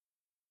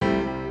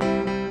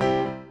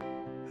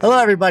Hello,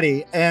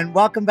 everybody, and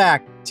welcome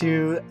back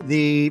to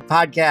the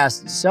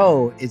podcast.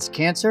 So It's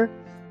Cancer.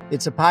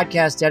 It's a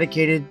podcast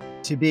dedicated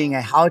to being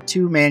a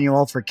how-to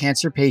manual for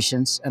cancer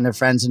patients and their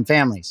friends and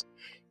families.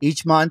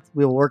 Each month,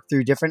 we will work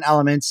through different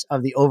elements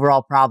of the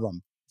overall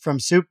problem, from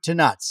soup to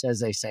nuts, as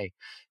they say,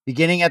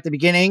 beginning at the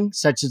beginning,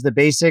 such as the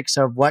basics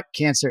of what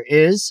cancer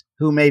is,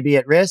 who may be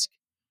at risk,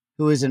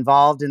 who is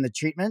involved in the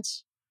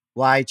treatments,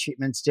 why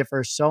treatments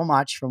differ so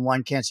much from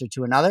one cancer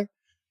to another,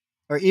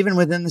 or even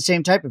within the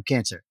same type of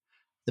cancer.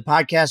 The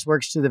podcast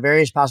works through the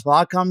various possible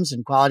outcomes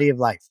and quality of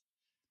life.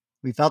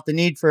 We felt the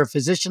need for a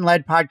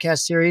physician-led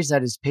podcast series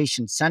that is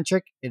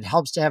patient-centric. It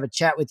helps to have a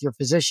chat with your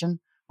physician.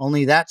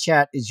 Only that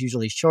chat is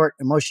usually short,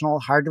 emotional,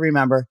 hard to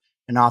remember,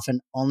 and often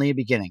only a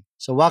beginning.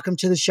 So welcome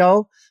to the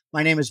show.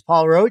 My name is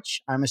Paul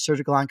Roach. I'm a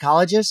surgical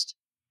oncologist.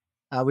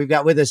 We've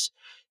got with us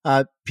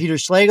Peter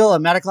Schlegel, a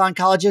medical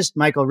oncologist,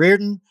 Michael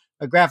Reardon,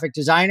 a graphic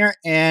designer,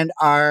 and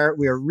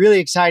we are really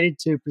excited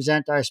to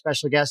present our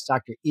special guest,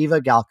 Dr.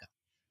 Eva Galka.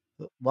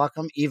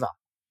 Welcome, Eva.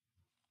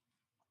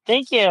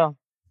 Thank you.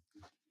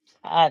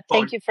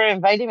 Thank you for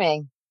inviting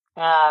me.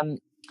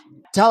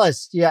 Tell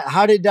us,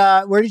 where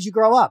did you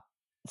grow up?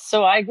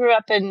 So I grew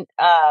up in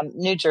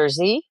New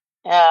Jersey.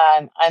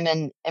 I'm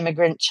an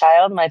immigrant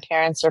child. My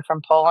parents are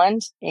from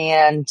Poland,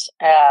 and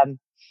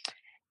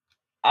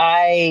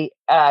I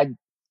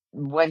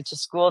went to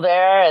school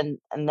there, and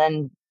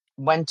then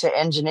went to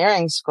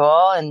engineering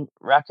school in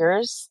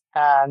Rutgers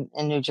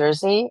in New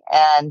Jersey,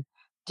 and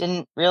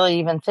didn't really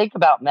even think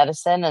about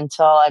medicine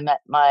until I met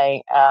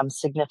my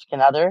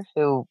significant other,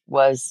 who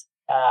was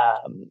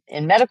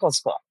in medical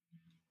school.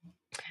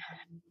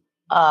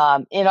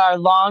 In our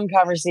long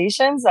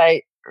conversations,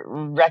 I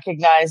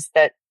recognized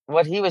that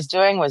what he was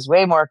doing was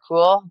way more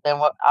cool than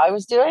what I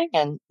was doing.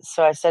 And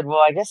so I said,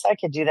 well, I guess I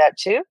could do that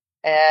too,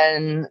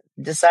 and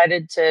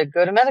decided to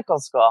go to medical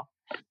school.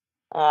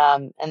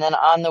 And then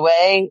on the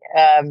way,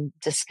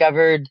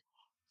 discovered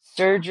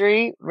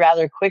surgery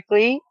rather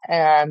quickly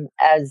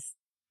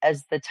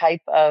as the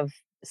type of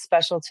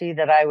specialty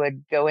that I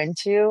would go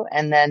into.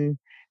 And then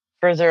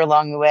further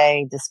along the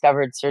way,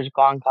 discovered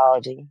surgical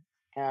oncology.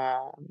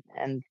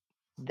 And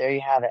there you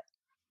have it.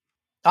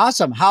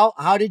 Awesome.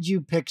 How did you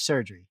pick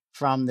surgery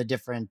from the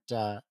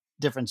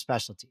different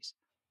specialties?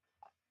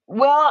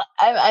 Well,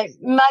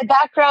 my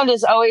background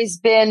has always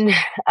been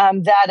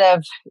that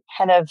of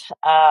kind of,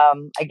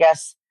 I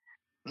guess,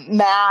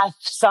 math,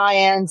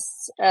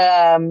 science,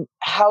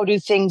 how do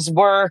things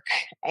work,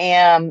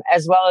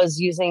 as well as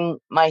using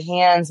my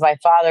hands. My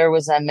father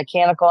was a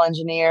mechanical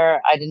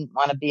engineer. I didn't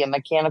want to be a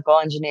mechanical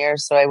engineer,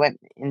 so I went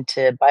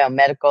into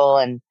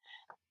biomedical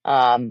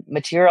and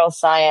material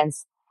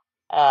science.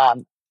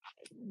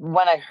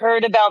 When I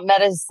heard about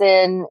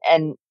medicine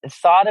and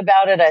thought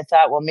about it, I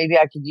thought, well, maybe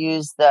I could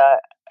use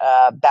the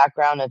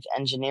background of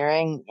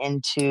engineering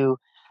into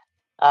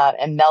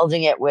and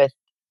melding it with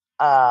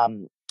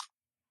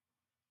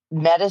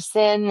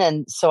medicine.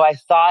 And so I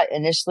thought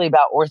initially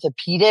about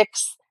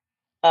orthopedics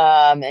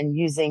and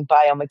using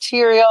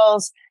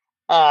biomaterials.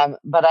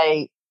 But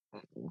I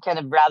kind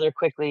of rather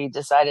quickly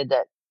decided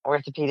that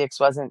orthopedics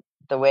wasn't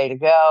the way to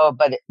go,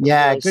 but it was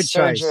really Good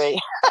surgery.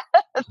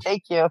 choice.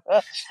 Thank you.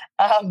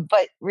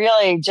 But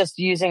really just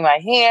using my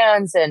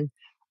hands and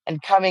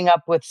coming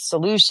up with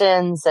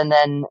solutions and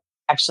then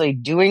actually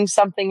doing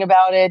something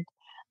about it.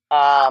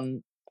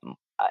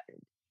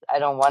 I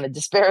don't want to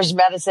disparage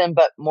medicine,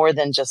 but more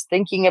than just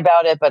thinking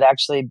about it, but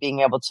actually being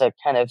able to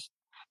kind of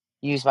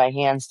use my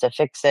hands to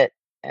fix it,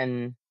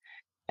 and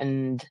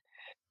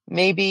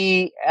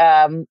maybe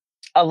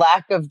a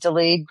lack of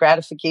delayed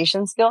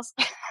gratification skills.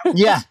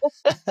 Yeah.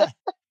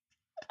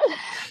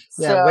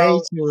 So,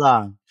 way too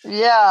long.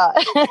 Yeah.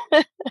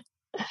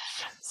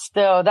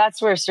 So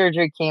that's where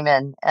surgery came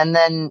in. And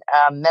then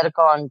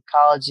medical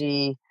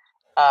oncology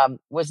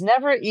was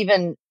never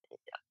even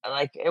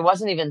it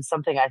wasn't even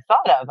something I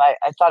thought of.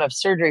 I thought of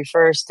surgery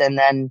first, and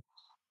then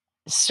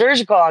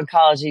surgical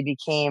oncology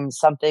became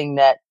something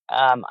that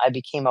I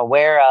became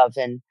aware of,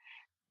 and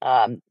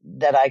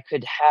that I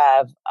could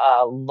have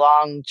a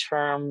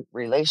long-term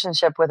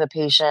relationship with a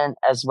patient,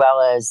 as well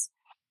as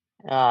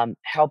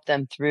help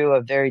them through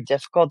a very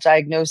difficult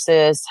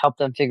diagnosis, help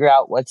them figure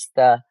out what's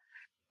the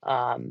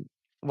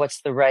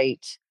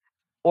right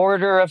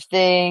order of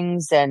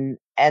things, and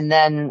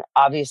then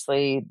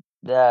obviously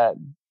the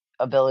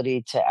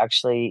ability to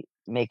actually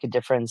make a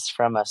difference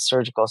from a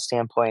surgical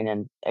standpoint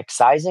in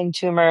excising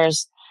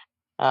tumors.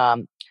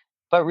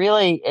 But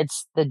really,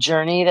 it's the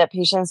journey that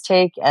patients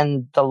take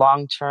and the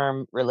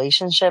long-term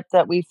relationship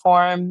that we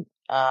form,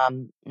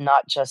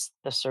 not just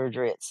the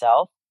surgery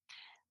itself.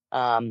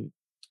 And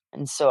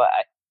so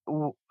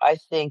I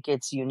think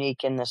it's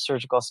unique in the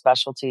surgical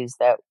specialties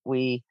that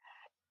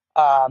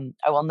I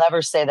will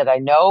never say that I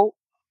know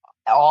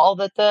all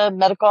that the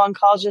medical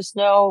oncologists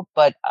know,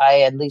 but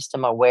I at least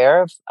am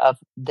aware of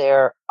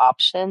their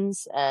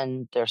options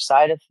and the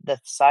side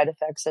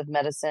effects of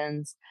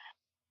medicines.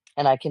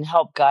 And I can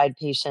help guide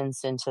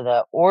patients into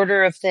the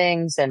order of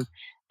things and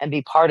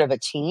be part of a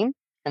team.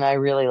 And I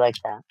really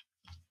like that.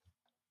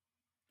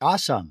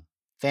 Awesome.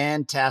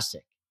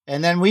 Fantastic.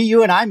 And then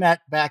you and I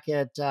met back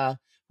at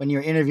when you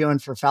were interviewing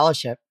for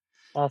fellowship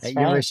That's at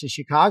right. University of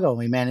Chicago. And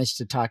we managed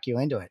to talk you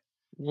into it,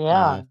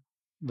 Yeah.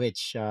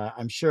 which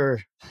I'm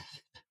sure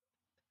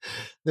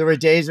there were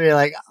days where you're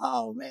like,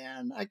 oh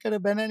man, I could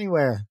have been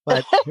anywhere,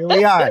 but here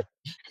we are.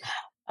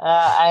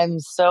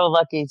 I'm so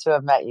lucky to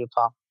have met you,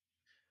 Paul.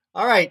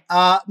 All right.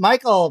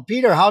 Michael,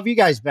 Peter, how have you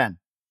guys been?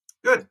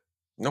 Good.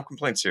 No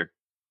complaints here.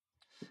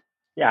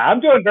 Yeah, I'm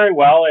doing very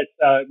well.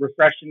 It's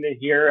refreshing to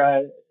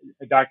hear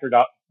Dr.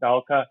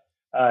 Galka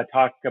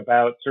talk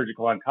about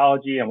surgical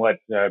oncology and what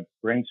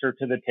brings her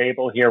to the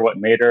table here, what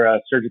made her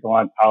a surgical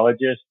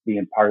oncologist,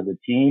 being part of the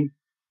team,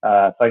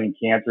 fighting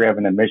cancer,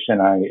 having a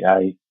mission.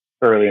 I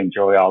thoroughly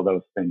enjoy all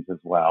those things as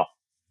well.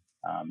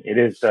 It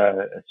is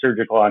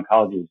surgical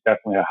oncology is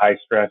definitely a high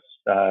stress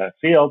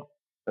field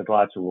with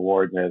lots of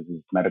rewards as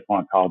is medical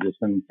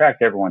oncologists, and in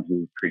fact, everyone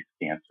who treats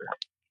cancer.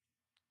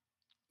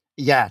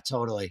 Yeah,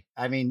 totally.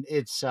 I mean,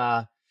 it's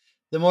the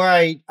more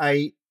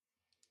I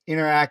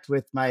interact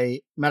with my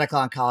medical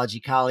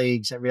oncology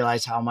colleagues, I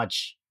realize how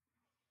much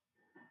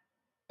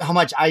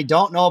I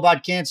don't know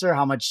about cancer,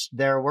 how much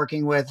they're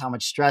working with, how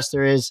much stress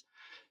there is.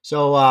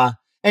 So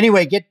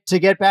anyway,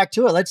 get back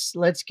to it.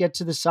 Let's get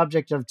to the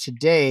subject of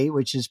today,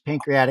 which is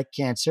pancreatic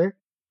cancer.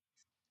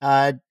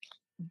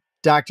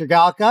 Dr.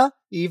 Galka,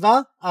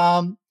 Eva,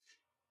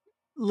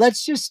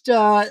 let's just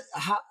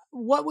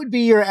what would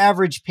be your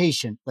average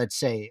patient, let's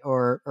say,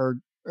 or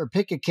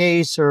pick a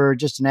case or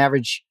just an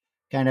average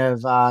kind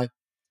of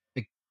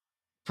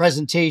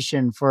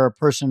presentation for a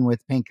person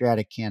with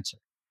pancreatic cancer.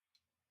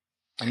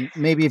 And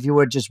maybe if you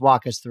would just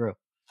walk us through.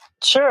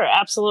 Sure,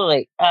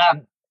 absolutely.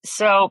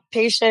 So,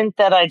 patient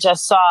that I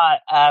just saw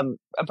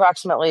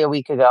approximately a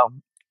week ago,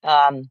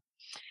 and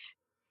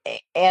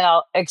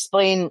I'll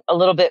explain a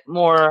little bit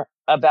more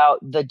about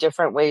the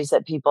different ways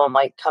that people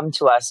might come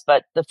to us.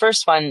 But the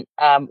first one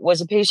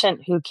was a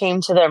patient who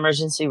came to the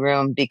emergency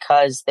room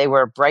because they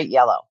were bright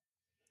yellow.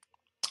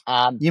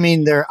 You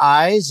mean their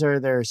eyes or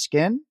their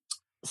skin?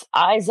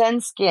 Eyes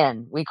and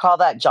skin. We call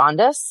that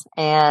jaundice,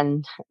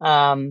 and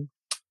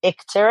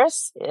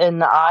icterus in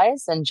the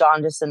eyes and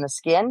jaundice in the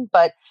skin.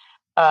 But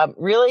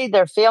really,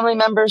 their family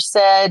members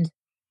said,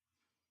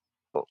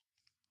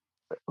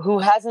 who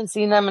hasn't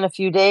seen them in a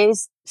few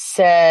days,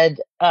 said,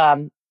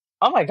 oh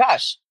my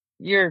gosh,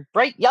 you're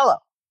bright yellow.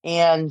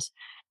 And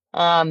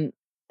um,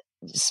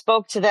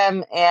 spoke to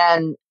them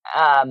and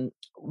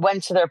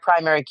went to their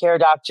primary care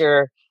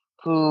doctor,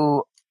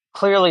 who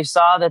clearly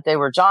saw that they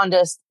were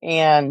jaundiced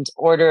and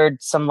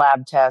ordered some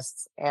lab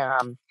tests.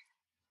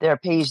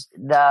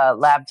 The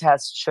lab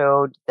test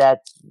showed that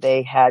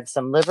they had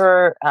some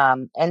liver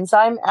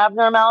enzyme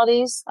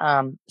abnormalities.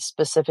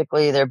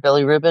 Specifically, their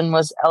bilirubin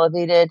was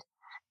elevated,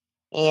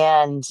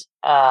 and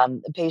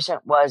the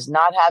patient was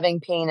not having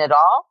pain at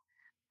all.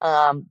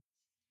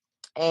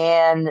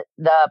 And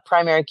the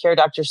primary care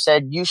doctor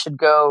said, you should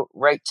go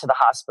right to the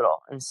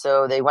hospital. And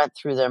so they went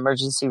through the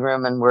emergency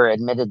room and were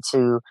admitted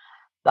to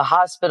the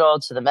hospital,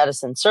 to the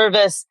medicine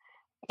service.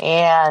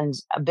 And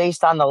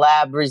based on the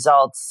lab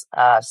results,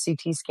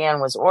 CT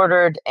scan was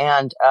ordered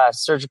and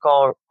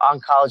surgical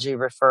oncology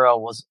referral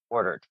was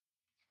ordered.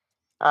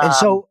 And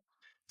so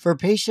for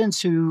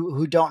patients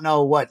who don't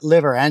know what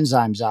liver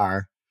enzymes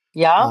are,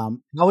 Yeah,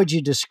 how would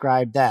you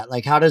describe that?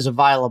 Like, how does a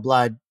vial of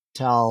blood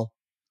tell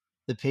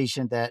the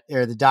patient that,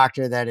 or the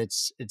doctor, that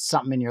it's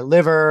something in your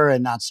liver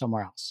and not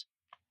somewhere else?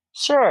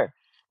 sure.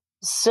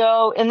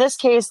 So in this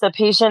case, the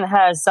patient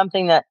has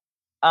something that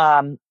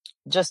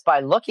just by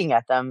looking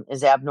at them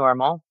is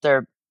abnormal.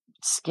 Their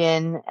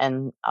skin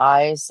and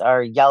eyes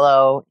are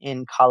yellow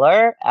in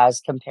color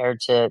as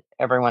compared to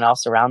everyone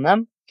else around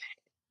them.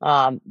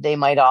 They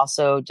might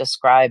also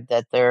describe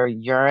that their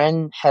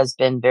urine has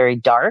been very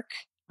dark,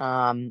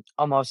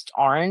 almost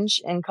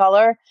orange in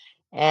color,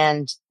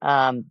 and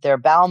their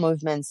bowel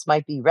movements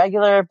might be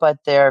regular, but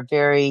they're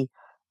very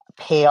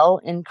pale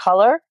in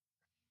color.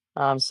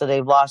 So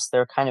they've lost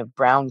their kind of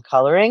brown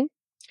coloring.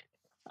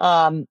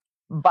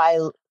 By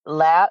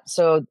lab,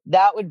 so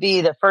that would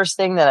be the first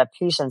thing that a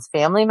patient's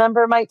family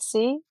member might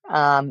see.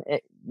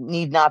 It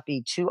need not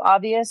be too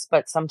obvious,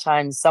 but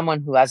sometimes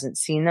someone who hasn't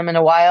seen them in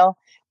a while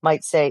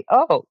might say,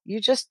 oh,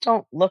 you just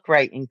don't look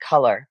right in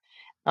color.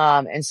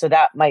 And so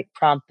that might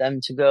prompt them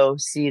to go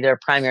see their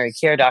primary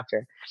care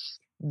doctor.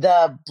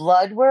 The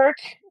blood work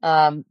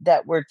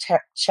that we're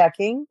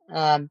checking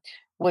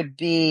would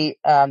be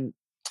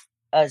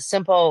a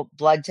simple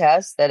blood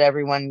test that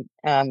everyone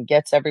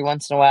gets every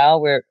once in a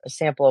while, where a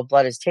sample of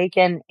blood is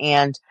taken,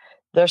 and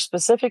they're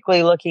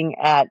specifically looking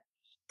at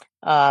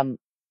um,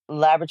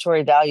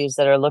 laboratory values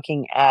that are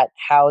looking at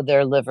how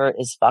their liver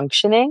is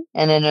functioning.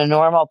 And in a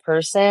normal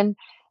person,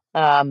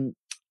 um,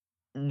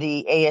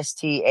 the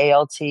AST,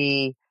 ALT,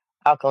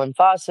 alkaline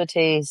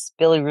phosphatase,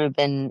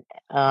 bilirubin,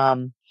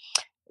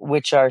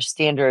 which are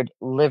standard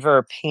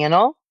liver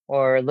panel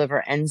or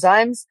liver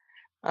enzymes,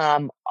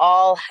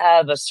 all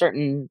have a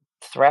certain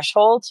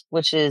threshold,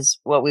 which is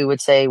what we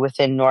would say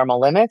within normal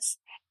limits.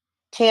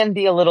 Can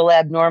be a little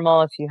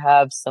abnormal if you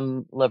have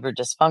some liver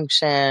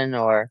dysfunction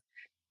or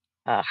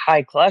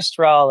high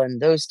cholesterol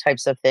and those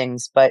types of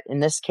things. But in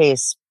this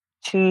case,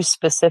 two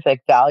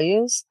specific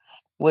values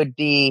would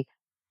be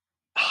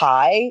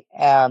high,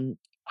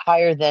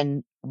 higher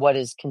than what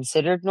is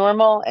considered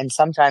normal, and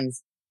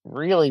sometimes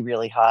really,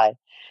 really high.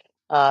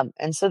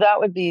 And so that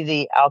would be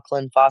the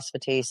alkaline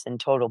phosphatase and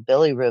total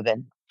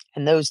bilirubin.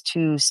 And those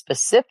two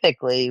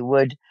specifically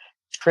would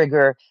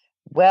trigger,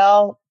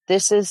 well,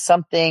 this is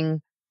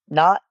something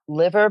not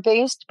liver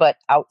based, but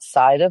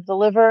outside of the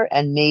liver.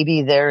 And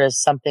maybe there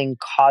is something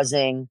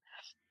causing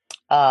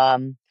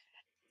an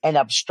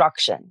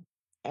obstruction,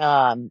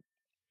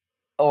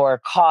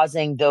 or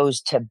causing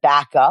those to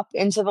back up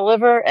into the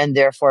liver and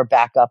therefore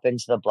back up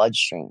into the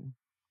bloodstream.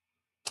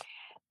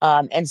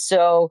 And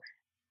so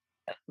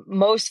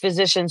most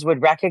physicians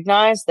would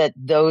recognize that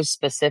those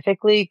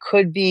specifically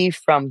could be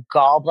from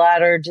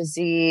gallbladder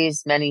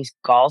disease. Many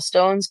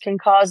gallstones can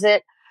cause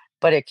it,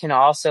 but it can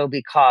also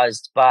be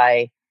caused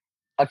by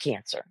a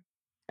cancer.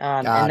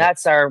 And Got it.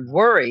 that's our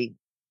worry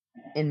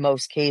in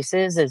most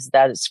cases, is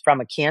that it's from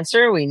a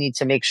cancer. We need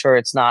to make sure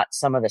it's not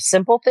some of the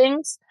simple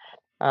things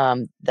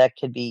that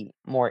could be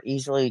more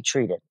easily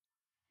treated.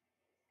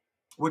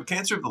 Would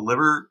cancer of the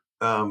liver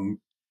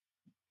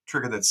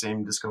trigger that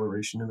same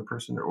discoloration in the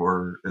person,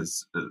 or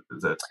is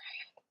that?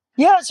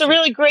 Yeah, it's a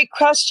really great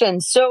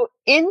question. So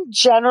in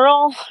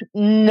general,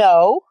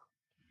 no.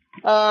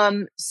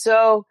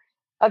 So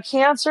a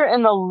cancer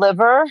in the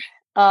liver,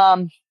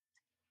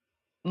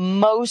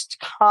 most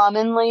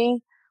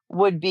commonly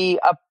would be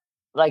a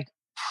like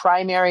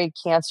primary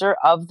cancer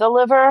of the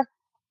liver.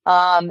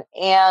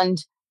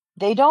 And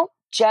they don't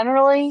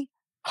generally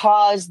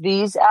cause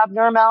these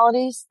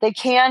abnormalities. They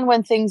can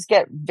when things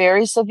get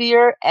very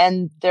severe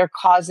and they're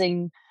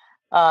causing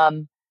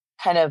kind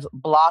of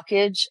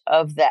blockage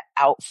of the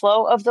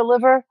outflow of the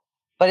liver.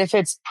 But if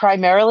it's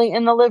primarily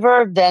in the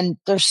liver, then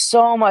there's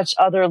so much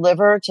other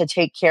liver to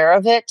take care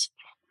of it,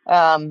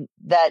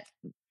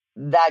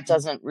 that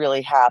doesn't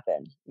really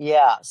happen.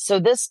 Yeah. So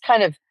this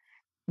kind of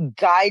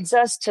guides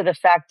us to the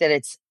fact that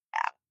it's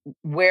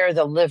where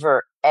the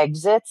liver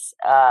exits.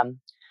 And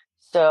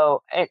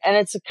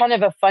it's a kind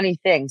of a funny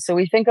thing. So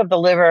we think of the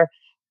liver,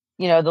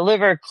 the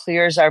liver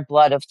clears our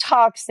blood of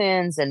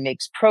toxins and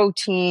makes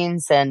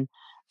proteins and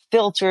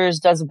filters,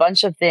 does a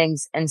bunch of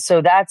things. And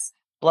so that's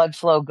blood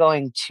flow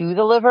going to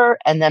the liver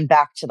and then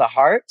back to the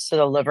heart. So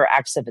the liver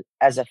acts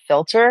as a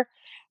filter.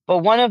 But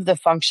one of the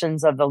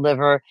functions of the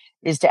liver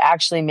is to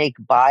actually make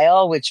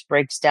bile, which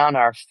breaks down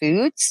our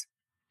foods.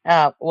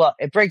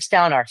 It breaks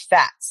down our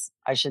fats,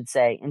 I should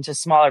say, into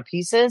smaller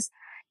pieces.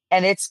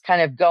 And it's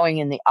kind of going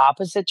in the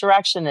opposite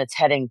direction. It's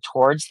heading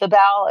towards the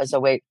bowel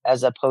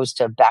as opposed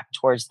to back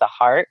towards the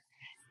heart.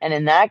 And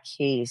in that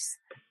case,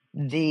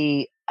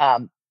 the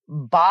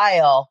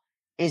bile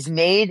is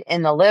made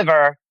in the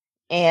liver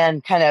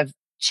and kind of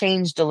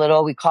changed a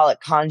little. We call it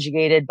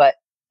conjugated, but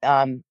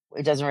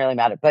it doesn't really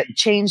matter. But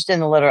changed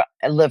in the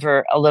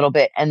liver a little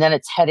bit, and then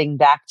it's heading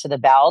back to the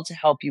bowel to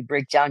help you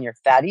break down your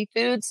fatty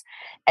foods.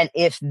 And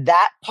if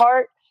that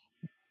part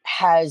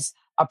has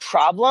a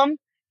problem,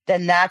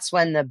 then that's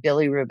when the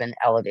bilirubin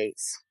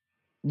elevates,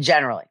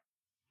 generally.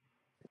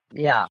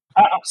 Yeah.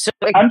 So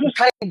it I'm just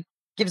kind of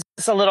gives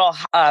us a little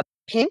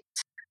hint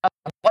of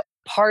what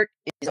part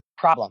is a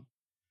problem.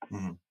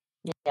 Mm-hmm.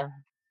 Yeah.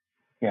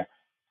 Yeah.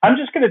 I'm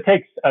just going to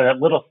take a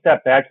little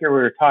step back here. We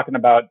were talking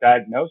about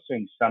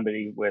diagnosing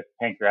somebody with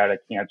pancreatic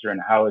cancer and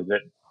how does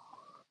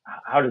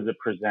it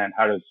present?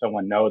 How does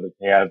someone know that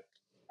they have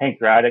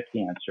pancreatic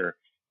cancer?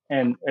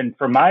 And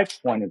from my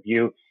point of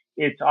view,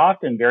 it's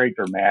often very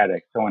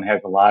dramatic. Someone has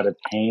a lot of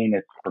pain.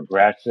 It's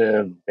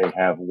progressive. They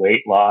have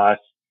weight loss.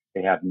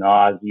 They have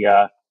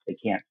nausea. They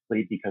can't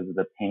sleep because of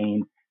the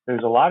pain.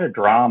 There's a lot of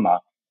drama.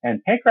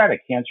 And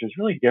pancreatic cancer is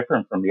really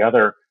different from the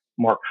other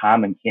more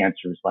common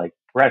cancers like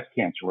breast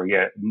cancer,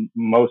 where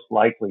most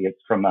likely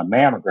it's from a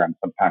mammogram.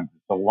 Sometimes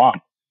it's a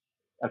lump.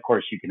 Of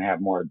course, you can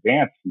have more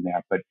advanced than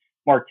that, but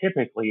more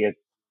typically it's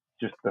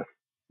just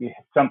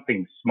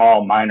something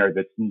small, minor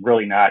that's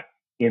really not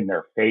in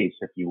their face,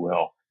 if you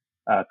will.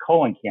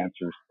 Colon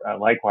cancers,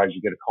 likewise,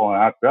 you get a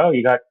colonoscopy. Oh,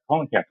 you got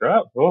colon cancer.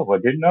 Oh, I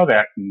didn't know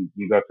that. And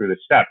you go through the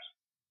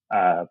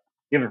steps.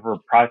 Even for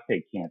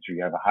prostate cancer,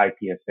 you have a high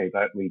PSA,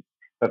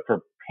 but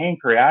for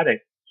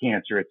pancreatic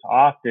cancer, it's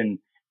often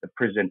the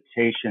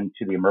presentation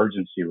to the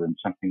emergency room,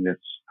 something that's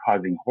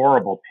causing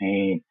horrible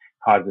pain,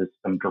 causes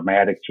some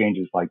dramatic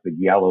changes like the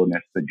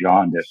yellowness, the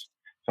jaundice.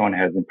 Someone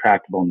has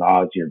intractable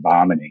nausea or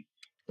vomiting.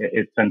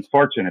 It's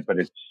unfortunate, but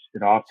it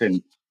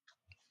often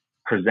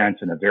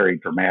presents in a very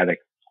dramatic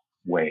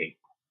way.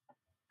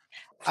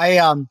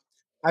 I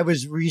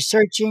was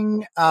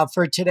researching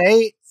for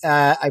today.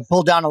 I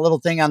pulled down a little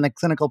thing on the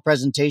clinical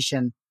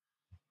presentation,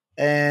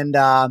 and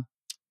the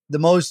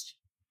most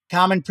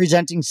common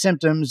presenting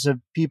symptoms of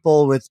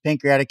people with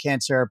pancreatic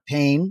cancer are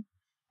pain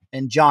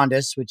and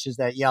jaundice, which is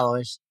that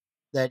yellowish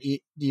that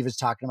Eve was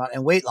talking about,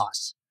 and weight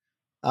loss.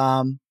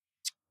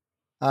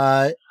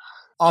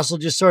 Also,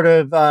 just sort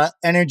of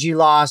energy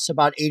loss,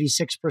 about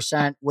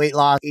 86%, weight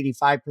loss,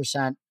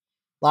 85%,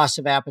 loss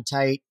of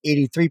appetite,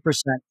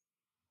 83%.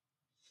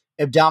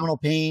 abdominal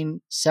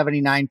pain,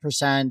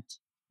 79%,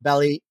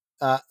 belly,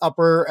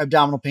 upper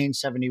abdominal pain,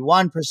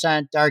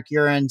 71%, dark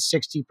urine,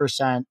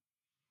 60%,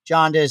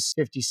 jaundice,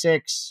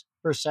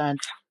 56%,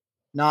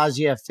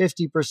 nausea,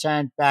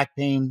 50%, back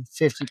pain,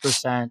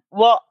 50%,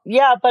 Well,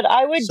 yeah, but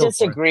I would so forth.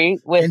 disagree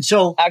with And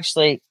so,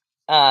 actually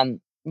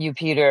you,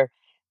 Peter.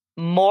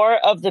 More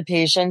of the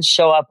patients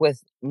show up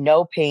with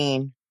no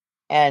pain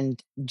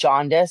and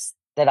jaundice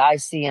that I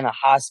see in a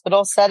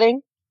hospital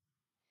setting.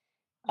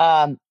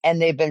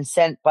 And they've been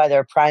sent by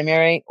their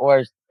primary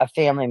or a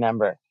family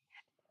member.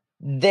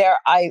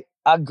 I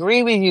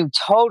agree with you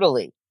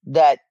totally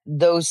that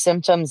those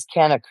symptoms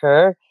can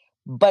occur,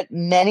 but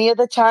many of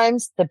the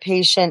times the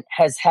patient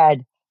has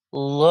had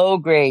low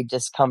grade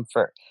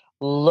discomfort,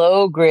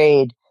 low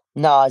grade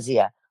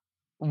nausea,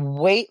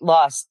 weight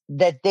loss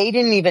that they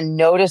didn't even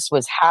notice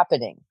was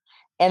happening.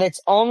 And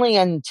it's only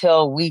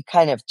until we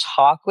kind of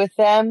talk with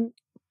them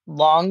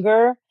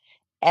longer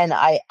and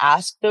I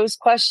ask those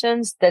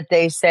questions that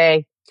they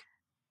say,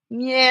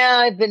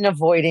 yeah, I've been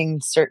avoiding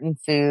certain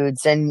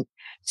foods. And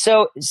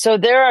so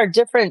there are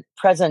different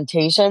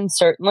presentations,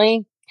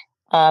 certainly.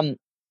 Um,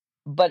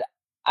 but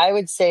I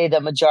would say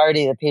the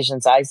majority of the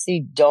patients I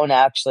see don't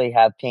actually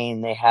have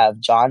pain. They have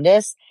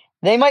jaundice.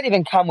 They might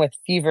even come with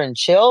fever and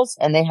chills,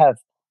 and they have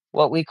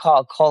what we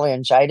call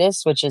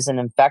cholangitis, which is an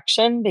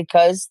infection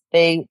because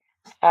they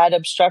had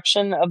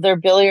obstruction of their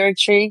biliary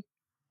tree.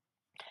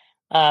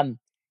 Um,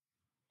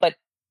 but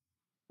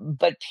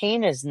but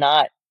pain is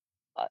not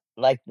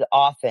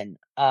often.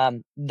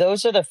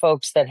 Those are the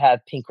folks that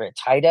have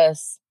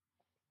pancreatitis,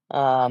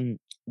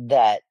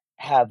 that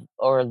have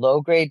or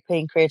low grade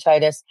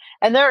pancreatitis.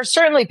 And there are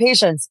certainly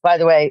patients, by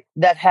the way,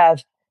 that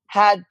have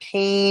had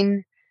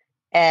pain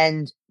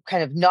and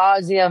kind of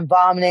nausea and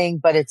vomiting,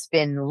 but it's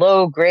been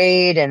low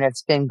grade and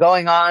it's been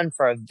going on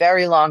for a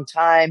very long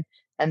time.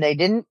 And they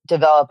didn't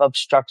develop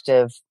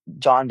obstructive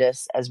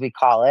jaundice, as we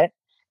call it.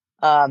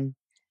 Um,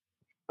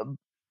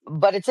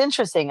 but it's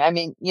interesting. I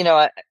mean,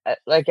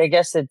 I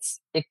guess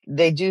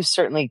they do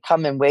certainly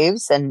come in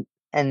waves,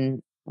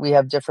 and we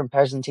have different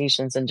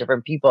presentations and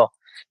different people.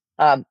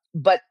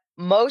 But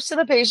most of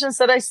the patients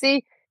that I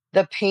see,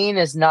 the pain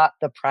is not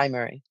the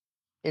primary.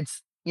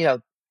 It's,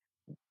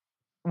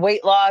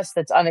 weight loss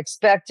that's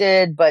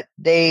unexpected, but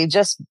they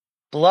just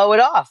blow it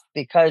off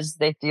because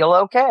they feel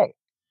okay.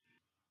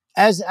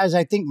 as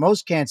I think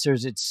most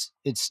cancers,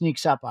 it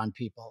sneaks up on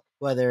people,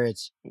 whether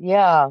it's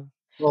Yeah. It,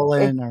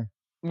 swollen or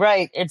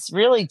right. It's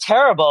really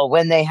terrible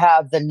when they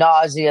have the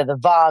nausea, the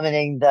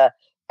vomiting, the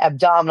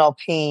abdominal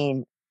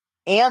pain,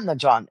 and the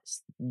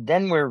jaundice.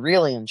 Then we're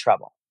really in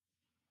trouble.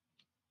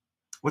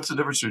 What's the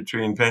difference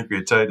between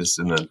pancreatitis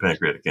and then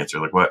pancreatic cancer?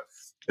 Like what?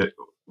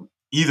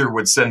 Either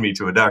would send me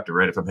to a doctor,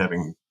 right, if I'm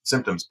having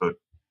symptoms, but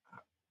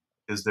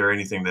is there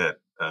anything that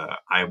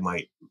I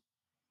might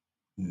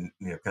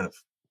kind of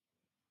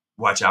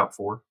watch out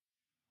for?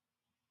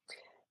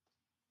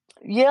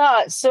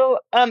 Yeah. So,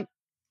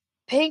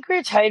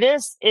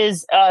 pancreatitis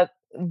is a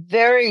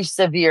very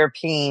severe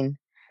pain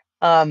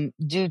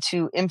due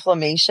to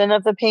inflammation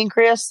of the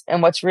pancreas.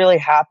 And what's really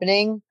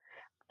happening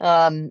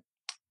um,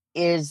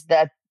 is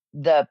that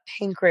the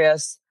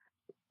pancreas,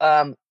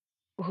 um,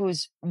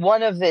 whose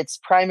one of its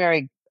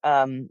primary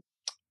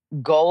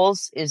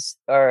goals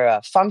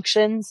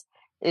functions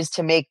is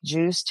to make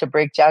juice to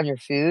break down your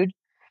food.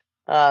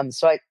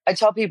 So I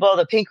tell people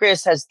the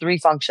pancreas has three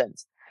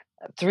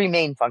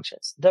main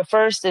functions. The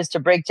first is to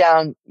break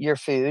down your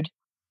food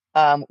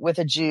with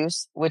a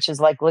juice, which is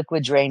like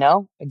liquid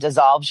Drano. It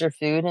dissolves your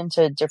food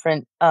into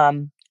different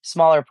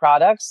smaller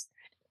products.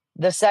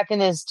 The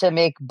second is to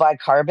make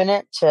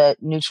bicarbonate to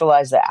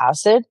neutralize the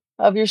acid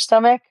of your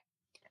stomach.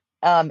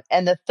 And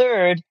the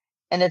third,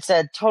 and it's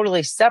a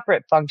totally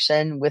separate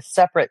function with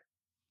separate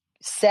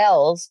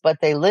cells, but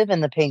they live in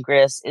the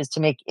pancreas, is to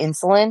make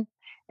insulin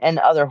and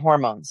other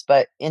hormones.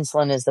 But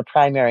insulin is the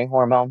primary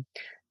hormone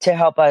to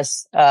help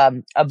us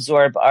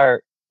absorb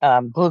our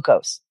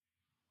glucose.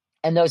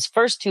 And those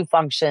first two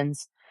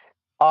functions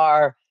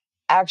are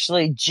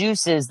actually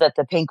juices that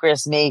the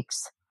pancreas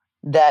makes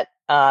that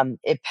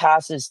it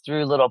passes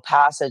through little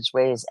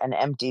passageways and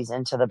empties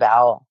into the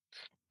bowel.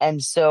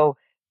 And so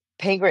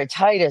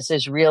pancreatitis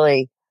is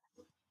really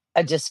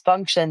a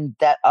dysfunction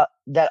that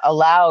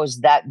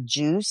allows that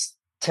juice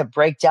to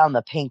break down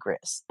the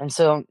pancreas. And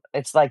so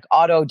it's like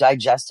auto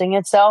digesting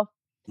itself,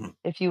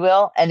 if you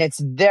will, and it's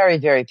very,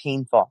 very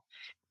painful.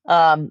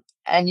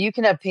 And you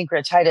can have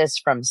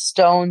pancreatitis from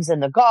stones in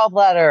the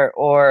gallbladder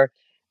or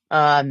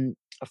um,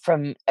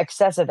 from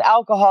excessive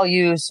alcohol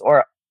use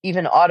or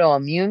even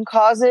autoimmune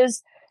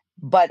causes,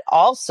 but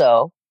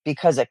also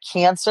because a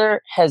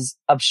cancer has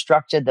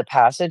obstructed the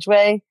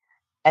passageway.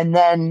 And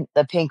then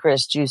the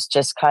pancreas juice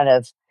just kind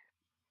of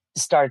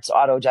starts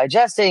auto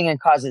digesting and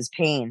causes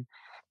pain.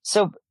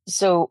 So,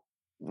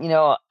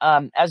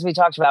 as we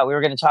talked about, we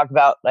were going to talk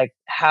about like,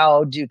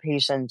 how do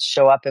patients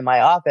show up in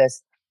my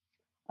office?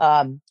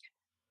 Um,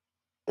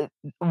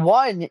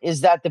 One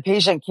is that the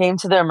patient came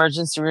to the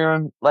emergency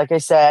room. Like I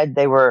said,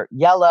 they were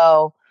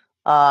yellow.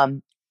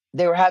 Um,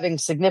 they were having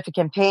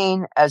significant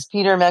pain, as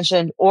Peter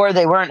mentioned, or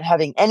they weren't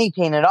having any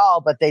pain at all,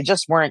 but they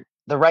just weren't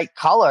the right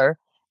color.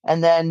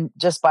 And then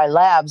just by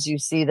labs, you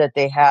see that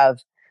they have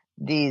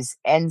these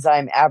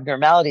enzyme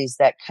abnormalities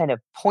that kind of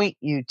point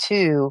you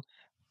to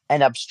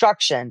an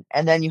obstruction.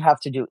 And then you have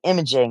to do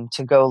imaging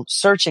to go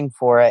searching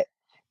for it,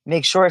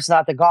 make sure it's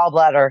not the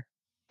gallbladder.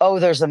 Oh,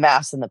 there's a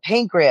mass in the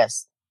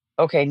pancreas.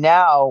 Okay,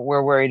 now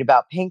we're worried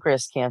about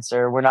pancreas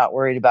cancer. We're not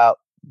worried about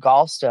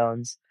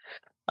gallstones.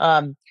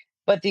 Um,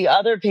 but the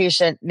other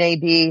patient may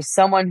be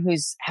someone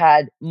who's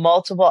had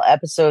multiple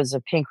episodes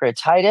of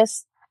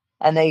pancreatitis.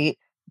 And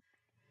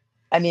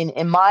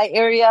in my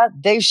area,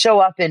 they show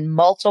up in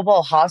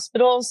multiple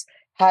hospitals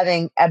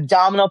having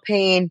abdominal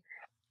pain.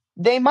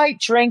 They might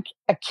drink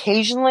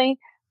occasionally,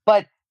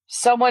 but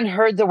someone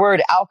heard the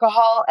word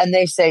alcohol and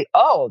they say,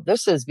 oh,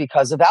 this is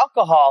because of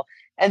alcohol.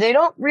 And they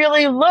don't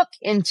really look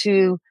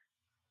into,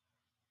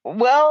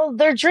 well,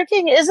 their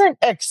drinking isn't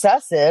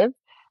excessive.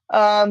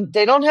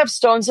 They don't have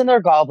stones in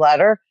their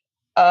gallbladder.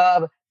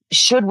 Uh,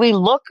 should we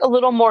look a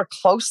little more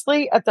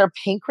closely at their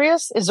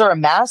pancreas? Is there a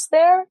mass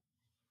there?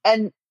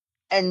 And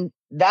and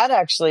that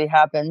actually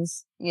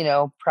happens,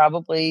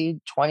 probably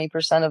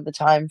 20% of the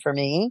time for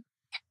me.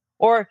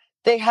 Or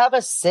they have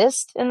a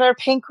cyst in their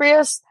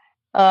pancreas,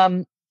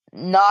 um,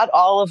 not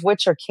all of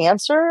which are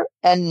cancer,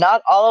 and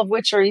not all of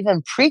which are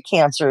even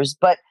precancers,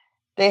 but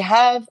they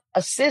have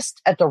a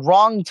cyst at the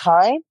wrong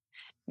time,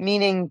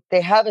 meaning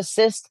they have a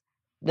cyst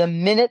the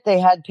minute they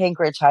had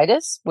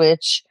pancreatitis,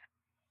 which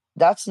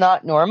that's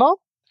not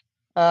normal.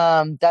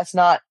 That's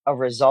not a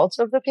result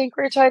of the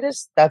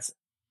pancreatitis. That's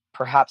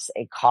perhaps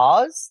a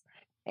cause.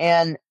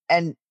 And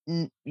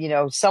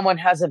someone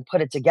hasn't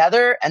put it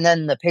together, and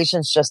then the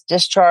patient's just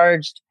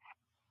discharged,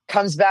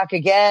 comes back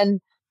again.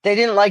 They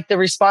didn't like the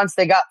response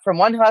they got from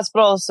one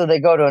hospital, so they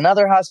go to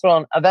another hospital,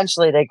 and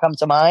eventually they come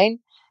to mine.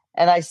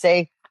 And I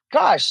say,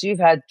 gosh, you've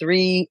had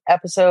 3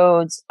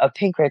 episodes of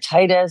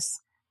pancreatitis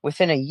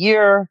within a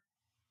year.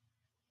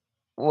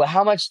 Well,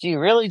 how much do you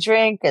really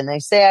drink? And they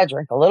say, I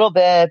drink a little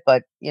bit,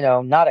 but,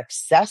 not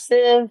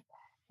excessive.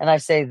 And I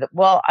say,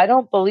 well, I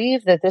don't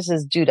believe that this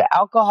is due to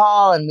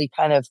alcohol. And we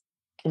kind of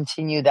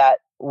continue that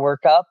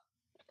workup.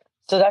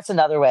 So that's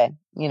another way,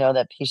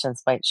 that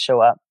patients might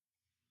show up.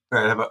 All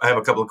right, I have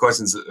a couple of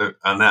questions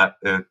on that.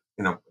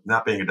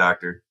 Not being a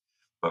doctor,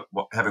 but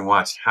having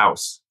watched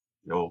House,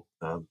 the old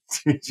show.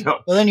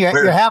 Well, then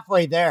you're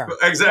halfway there.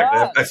 Exactly.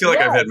 Yeah, I feel like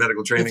I've had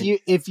medical training.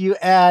 If you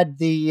add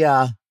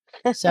the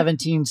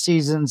 17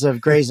 seasons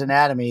of Grey's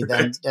Anatomy,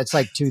 then Right. that's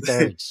like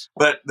 2/3.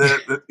 But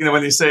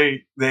when they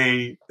say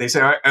I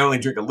only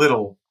drink a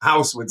little,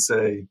 House would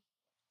say,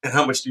 and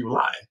how much do you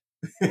lie?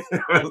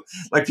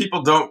 Like,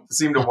 people don't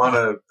seem to want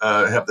to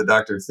have the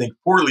doctor think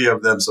poorly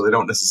of them, so they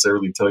don't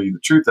necessarily tell you the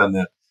truth on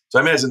that. So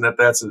I imagine that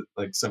that's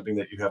something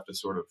that you have to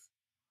sort of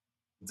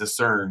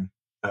discern.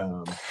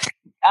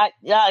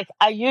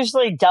 I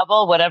usually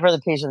double whatever the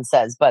patient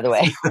says, by the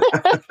way.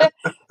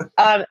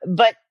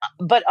 But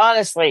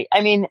honestly,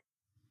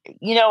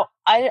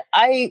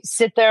 I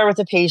sit there with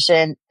the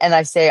patient and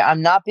I say,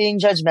 I'm not being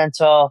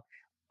judgmental.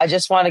 I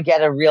just want to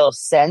get a real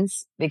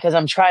sense, because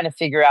I'm trying to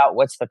figure out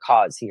what's the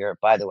cause here,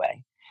 by the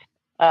way.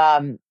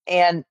 I've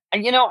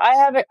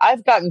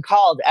gotten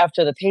called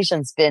after the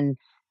patient's been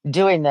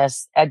doing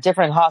this at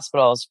different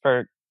hospitals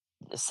for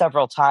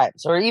several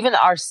times, or even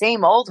our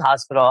same old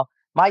hospital,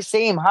 my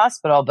same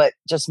hospital, but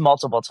just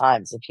multiple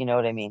times, if you know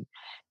what I mean.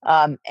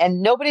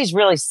 And nobody's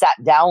really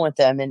sat down with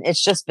them, and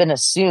it's just been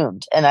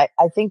assumed. And I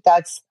think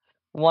that's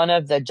one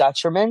of the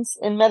detriments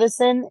in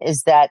medicine,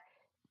 is that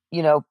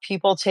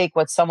people take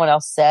what someone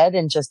else said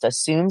and just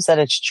assumes that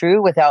it's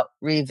true without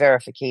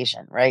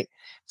re-verification, right?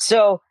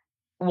 So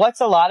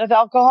what's a lot of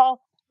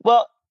alcohol?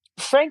 Well,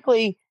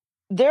 frankly,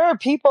 there are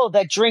people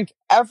that drink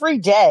every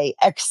day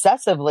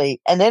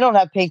excessively and they don't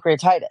have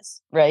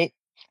pancreatitis, right?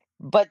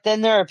 But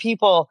then there are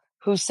people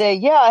who say,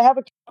 yeah, I have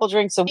a couple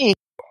drinks a week,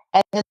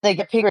 and then they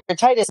get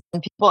pancreatitis,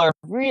 and people are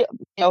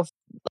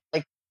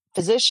like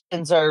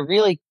physicians are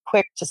really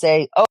quick to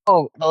say,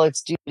 oh, well,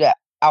 it's due to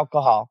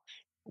alcohol,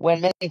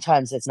 when many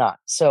times it's not.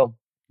 So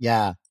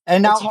Yeah.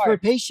 And now it's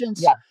hard.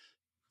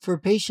 for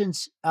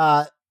patients,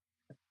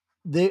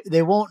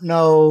 they won't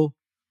know,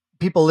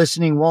 people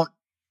listening won't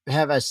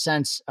have a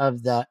sense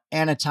of the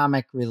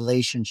anatomic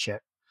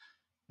relationship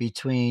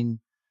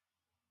between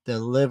the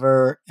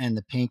liver and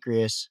the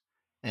pancreas,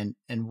 and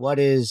what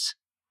is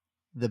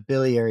the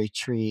biliary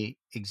tree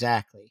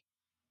exactly.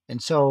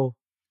 And so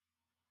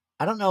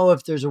I don't know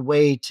if there's a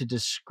way to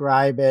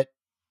describe it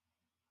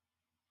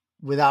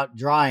without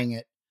drawing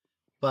it,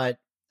 but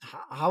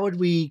how would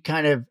we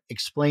kind of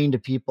explain to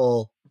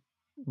people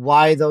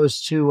why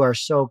those two are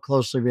so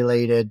closely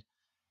related,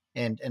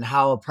 and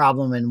how a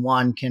problem in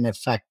one can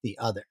affect the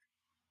other?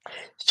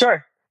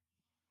 Sure.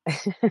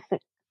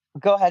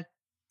 Go ahead.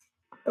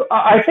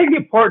 I think the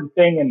important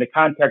thing in the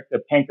context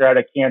of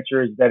pancreatic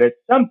cancer is that at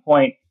some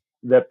point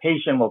the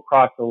patient will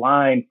cross the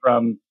line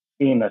from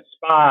being a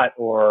spot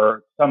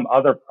or some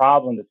other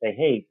problem to say,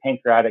 hey,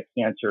 pancreatic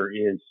cancer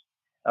is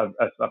a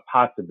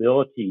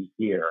possibility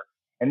here.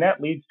 And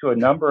that leads to a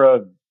number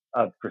of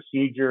of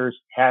procedures,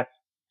 tests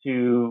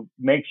to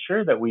make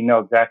sure that we know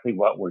exactly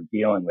what we're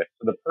dealing with.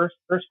 So the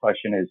first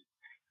question is,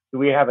 do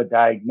we have a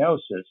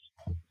diagnosis?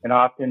 And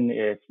often,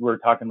 if we're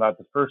talking about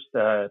the first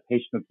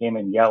patient who came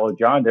in yellow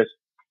jaundice,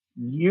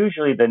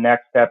 usually the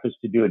next step is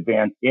to do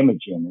advanced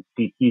imaging.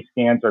 CT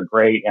scans are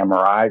great.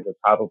 MRIs are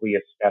probably a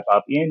step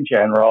up in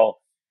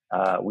general.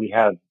 We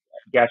have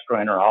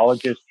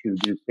gastroenterologists who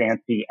do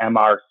fancy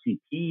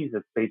MRCPs.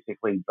 It's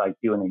basically like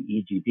doing an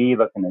EGD,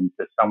 looking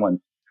into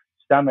someone's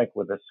stomach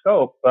with a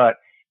scope, but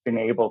been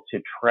able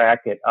to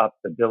track it up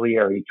the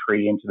biliary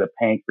tree into the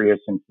pancreas,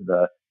 into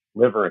the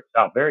liver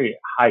itself. Very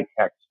high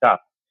tech stuff.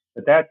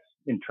 But that's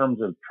in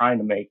terms of trying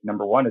to make,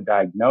 number one, a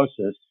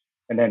diagnosis.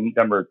 And then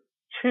number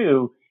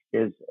two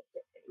is,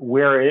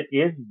 where it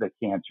is the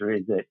cancer.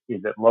 Is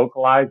it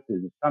localized?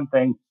 Is it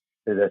something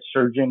that a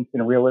surgeon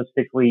can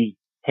realistically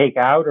take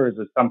out, or is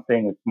it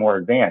something that's more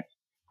advanced?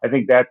 I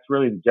think that's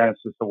really the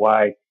genesis of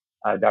why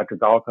Dr.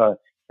 Galka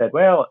said,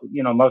 well,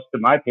 most of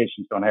my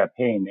patients don't have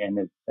pain. And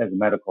as a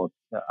medical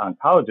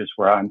oncologist,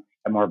 where I'm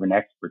more of an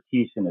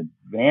expertise in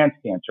advanced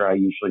cancer, I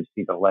usually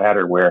see the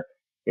latter, where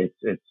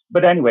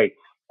but anyway,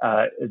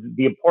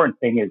 the important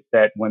thing is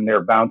that when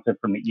they're bouncing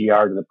from the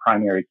ER to the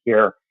primary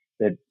care,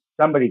 that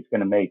somebody's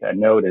going to make a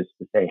notice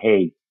to say,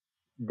 hey,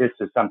 this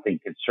is something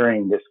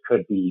concerning. This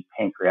could be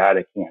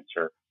pancreatic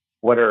cancer.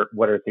 What are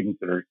things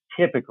that are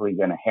typically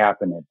going to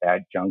happen at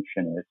that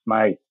junction? And it's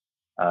my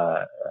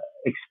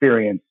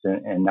experience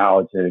and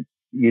knowledge that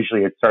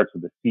usually it starts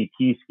with a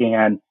CT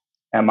scan,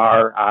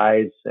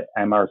 MRIs,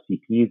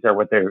 MRCPs are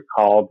what they're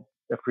called.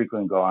 They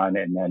frequently go on,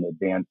 and then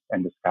advanced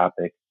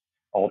endoscopic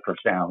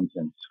ultrasounds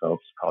and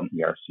scopes called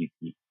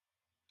ERCP.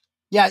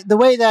 Yeah, the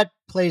way that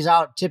plays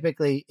out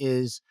typically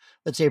is,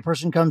 let's say a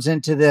person comes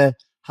into the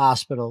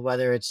hospital,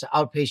 whether it's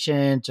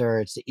outpatient or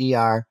it's the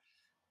ER,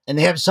 and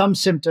they have some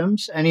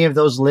symptoms, any of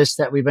those lists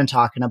that we've been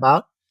talking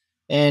about,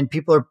 and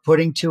people are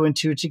putting two and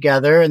two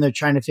together, and they're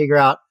trying to figure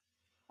out,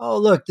 oh,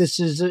 look, this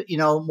is,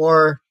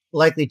 more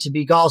likely to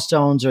be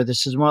gallstones, or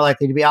this is more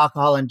likely to be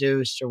alcohol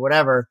induced or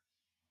whatever.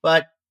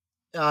 But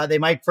they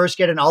might first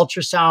get an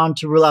ultrasound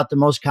to rule out the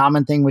most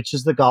common thing, which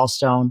is the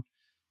gallstone.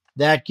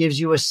 That gives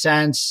you a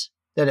sense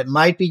that it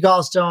might be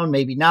gallstone,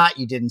 maybe not.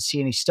 You didn't see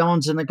any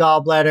stones in the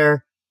gallbladder.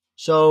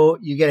 So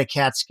you get a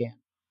CAT scan.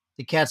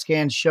 The CAT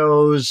scan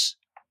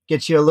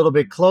gets you a little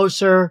bit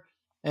closer,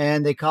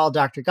 and they call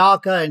Dr.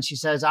 Galka, and she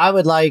says, I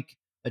would like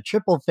a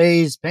triple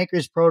phase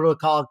pancreas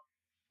protocol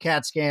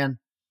CAT scan,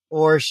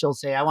 or she'll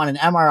say, I want an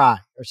MRI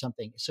or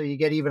something. So you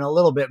get even a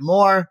little bit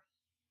more.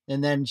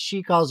 And then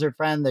she calls her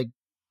friend, the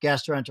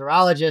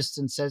gastroenterologist,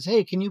 and says,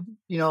 hey, can you,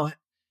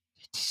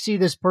 see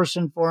this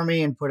person for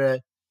me, and put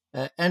a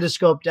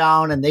endoscope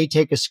down, and they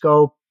take a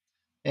scope,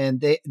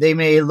 and they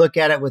may look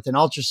at it with an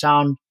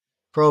ultrasound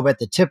probe at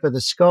the tip of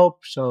the scope.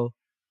 So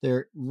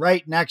they're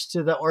right next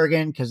to the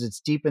organ because it's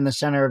deep in the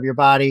center of your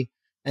body.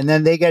 And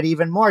then they get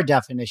even more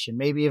definition,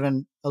 maybe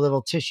even a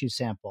little tissue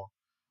sample.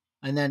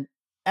 And then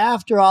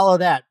after all of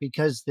that,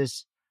 because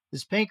this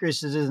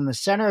pancreas is in the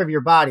center of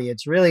your body,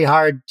 it's really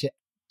hard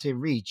to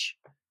reach.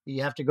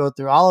 You have to go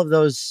through all of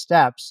those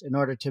steps in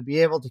order to be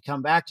able to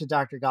come back to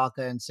Dr.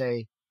 Galka and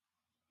say,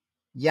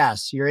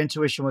 yes, your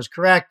intuition was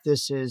correct.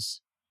 This is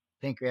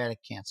pancreatic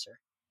cancer.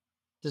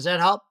 Does that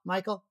help,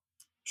 Michael?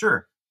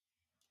 Sure.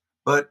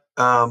 But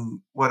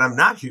what I'm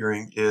not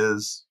hearing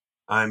is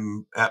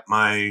I'm at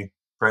my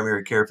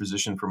primary care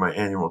physician for my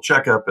annual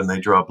checkup, and they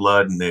draw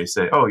blood and they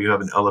say, oh, you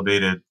have an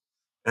elevated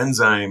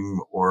enzyme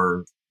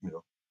or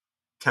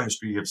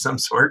chemistry of some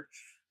sort.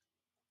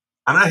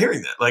 I'm not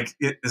hearing that. Like,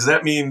 does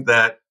that mean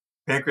that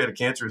pancreatic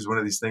cancer is one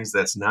of these things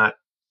that's not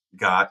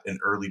got an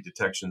early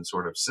detection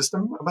sort of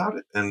system about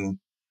it? And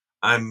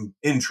I'm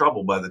in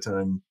trouble by the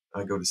time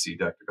I go to see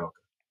Dr. Galka.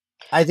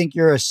 I think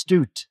you're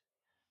astute.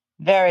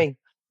 Very.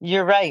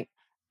 You're right.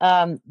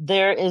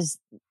 There is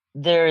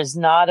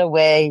not a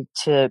way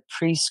to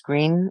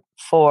pre-screen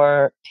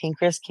for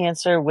pancreas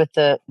cancer, with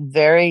the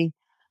very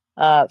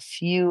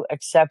few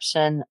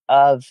exception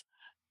of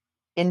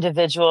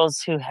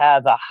individuals who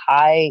have a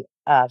high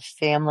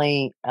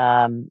family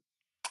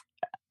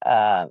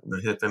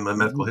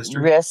Medical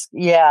history risk.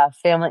 Yeah,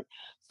 family.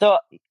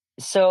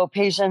 So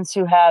patients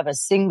who have a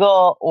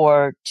single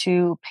or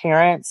two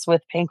parents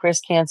with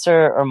pancreas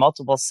cancer, or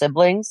multiple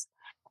siblings,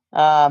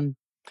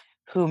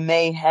 who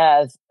may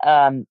have,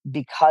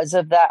 because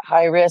of that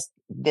high risk,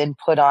 been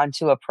put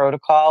onto a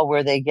protocol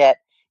where they get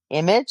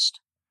imaged.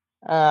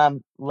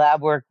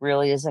 Lab work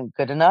really isn't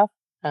good enough.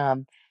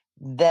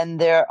 Then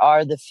there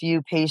are the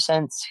few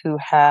patients who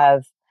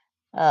have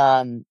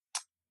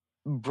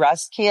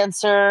breast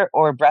cancer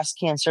or breast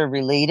cancer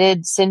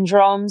related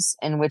syndromes,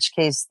 in which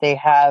case they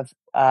have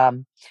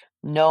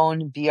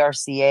known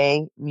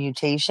BRCA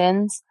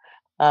mutations,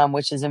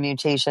 which is a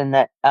mutation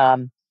that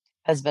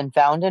has been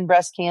found in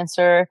breast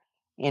cancer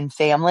in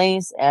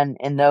families. And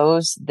in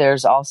those,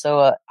 there's also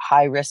a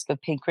high risk of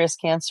pancreas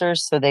cancer.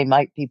 So they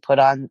might be put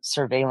on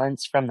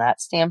surveillance from that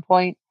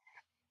standpoint.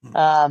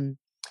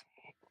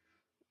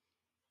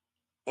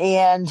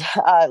 And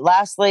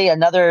lastly,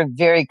 another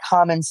very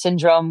common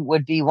syndrome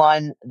would be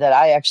one that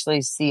I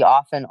actually see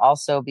often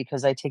also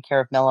because I take care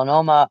of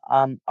melanoma,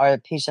 are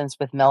patients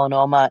with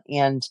melanoma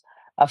and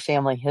a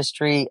family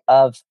history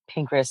of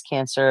pancreas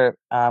cancer,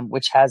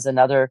 which has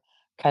another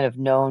kind of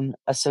known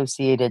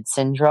associated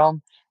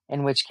syndrome,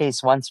 in which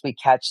case, once we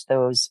catch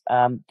those,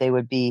 they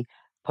would be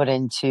put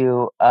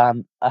into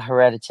a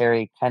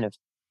hereditary kind of,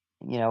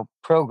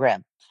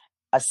 program.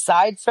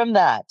 Aside from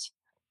that,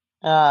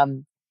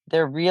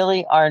 there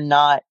really are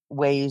not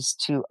ways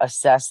to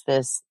assess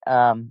this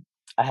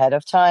ahead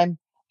of time.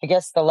 I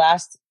guess the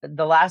last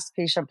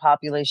patient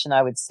population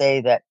I would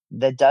say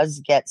that does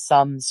get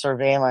some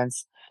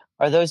surveillance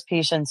are those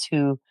patients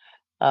who,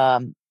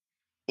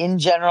 in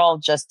general,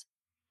 just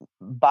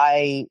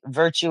by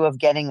virtue of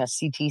getting a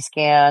CT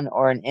scan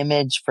or an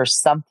image for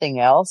something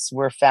else,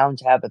 were found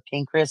to have a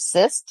pancreas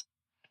cyst.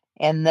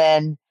 And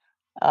then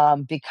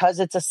because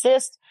it's a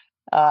cyst,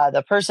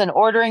 the person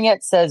ordering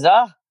it says,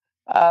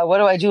 what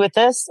do I do with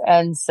this?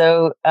 And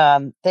so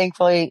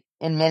thankfully,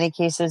 in many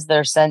cases,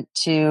 they're sent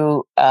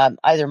to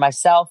either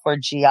myself or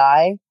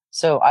GI.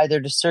 So either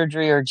to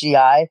surgery or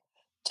GI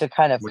to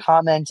kind of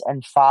comment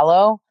and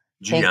follow.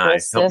 GI,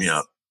 help me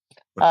out.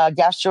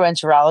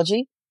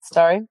 Gastroenterology.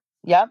 Sorry.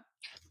 Yeah.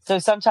 So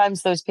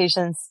sometimes those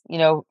patients,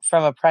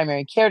 from a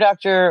primary care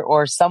doctor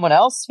or someone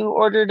else who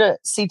ordered a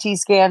CT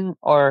scan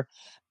or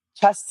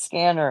chest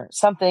scan or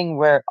something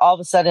where all of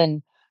a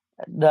sudden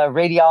the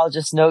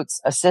radiologist notes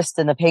a cyst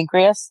in the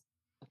pancreas.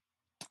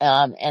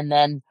 And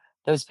then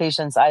those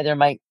patients either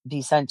might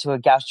be sent to a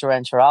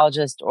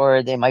gastroenterologist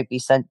or they might be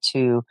sent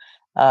to,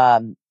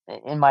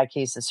 in my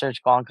case, a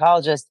surgical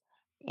oncologist.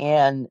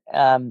 And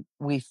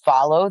we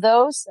follow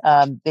those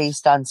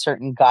based on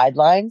certain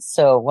guidelines.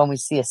 So when we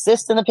see a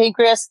cyst in the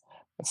pancreas,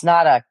 it's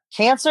not a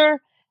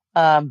cancer,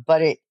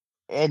 but it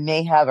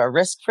may have a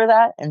risk for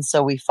that. And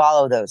so we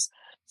follow those.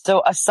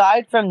 So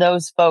aside from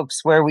those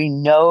folks where we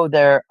know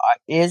there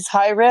is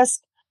high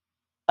risk,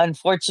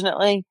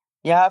 unfortunately,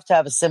 you have to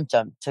have a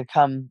symptom to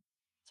come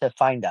to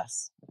find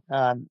us,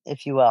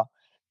 if you will.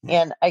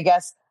 And I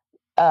guess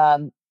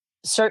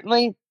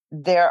certainly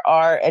there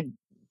are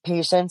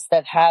patients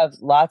that have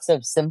lots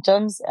of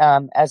symptoms,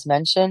 as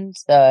mentioned,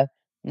 the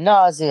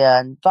nausea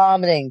and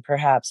vomiting,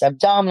 perhaps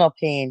abdominal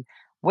pain,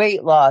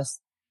 weight loss.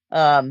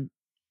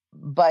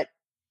 But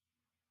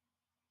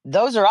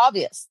those are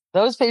obvious.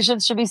 Those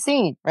patients should be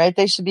seen, right?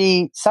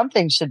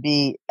 Something should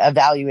be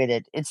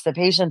evaluated. It's the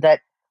patient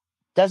that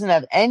doesn't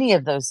have any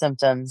of those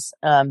symptoms,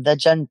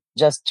 that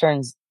just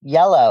turns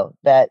yellow,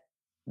 that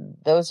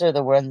those are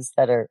the ones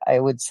that are, I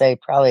would say,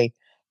 probably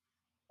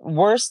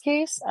worst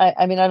case.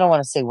 I mean, I don't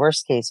want to say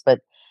worst case,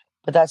 but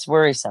that's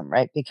worrisome,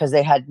 right? Because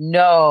they had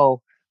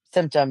no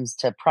symptoms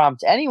to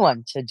prompt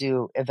anyone to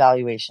do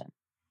evaluation.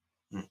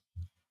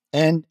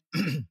 And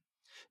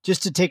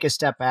just to take a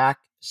step back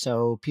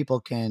so people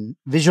can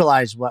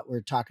visualize what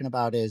we're talking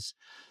about is.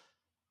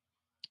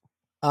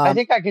 I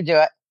think I could do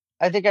it.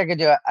 I do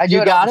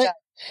you it got all the it? time.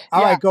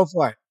 All right, go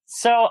for it.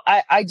 So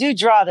I do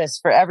draw this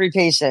for every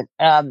patient.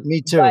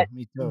 Me too.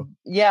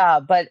 Yeah,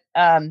 but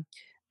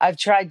I've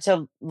tried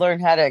to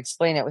learn how to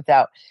explain it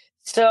without.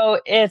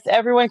 So if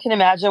everyone can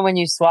imagine, when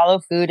you swallow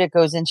food, it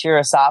goes into your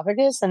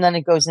esophagus and then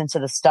it goes into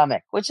the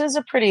stomach, which is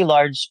a pretty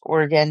large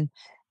organ.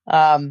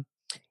 And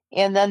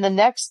then the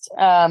next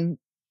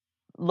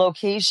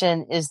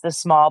location is the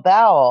small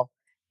bowel,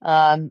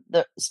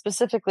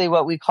 specifically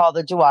what we call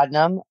the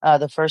duodenum,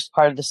 the first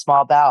part of the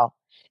small bowel.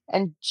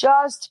 And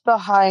just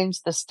behind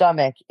the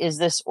stomach is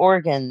this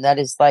organ that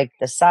is like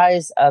the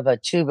size of a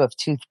tube of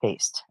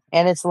toothpaste.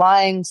 And it's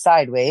lying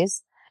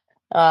sideways,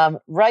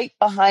 right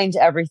behind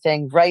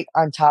everything, right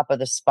on top of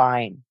the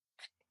spine.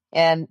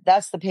 And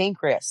that's the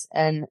pancreas.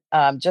 And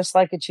just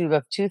like a tube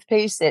of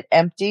toothpaste, it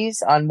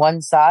empties on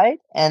one side,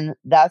 and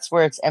that's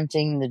where it's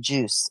emptying the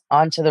juice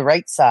onto the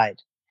right side.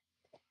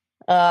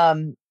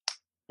 The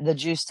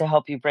juice to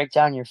help you break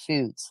down your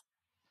foods.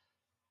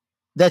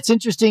 That's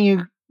interesting.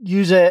 You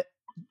use a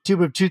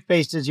tube of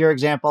toothpaste as your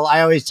example.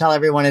 I always tell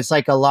everyone it's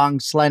like a long,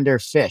 slender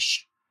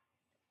fish.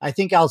 I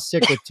think I'll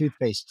stick with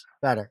toothpaste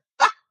better.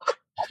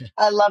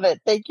 I love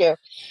it. Thank you.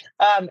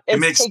 It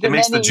makes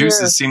the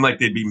juices seem like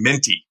they'd be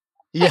minty.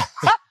 Yeah.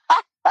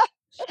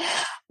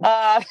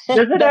 Does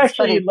it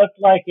actually look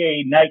like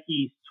a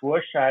Nike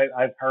swoosh?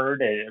 I've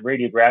heard it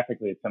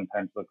radiographically. It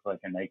sometimes looks like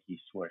a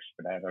Nike swoosh,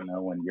 but I don't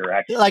know when you're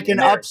actually like an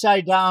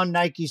upside down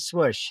Nike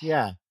swoosh.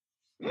 Yeah.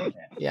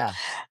 Yeah.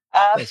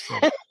 That's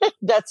good.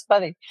 That's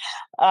funny.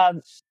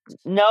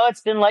 No,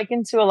 it's been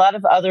likened to a lot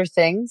of other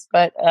things,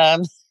 but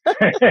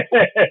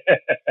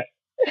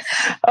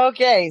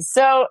okay.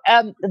 So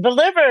the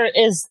liver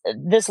is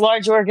this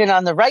large organ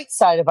on the right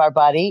side of our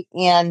body,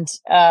 and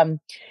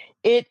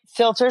it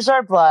filters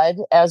our blood,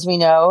 as we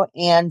know,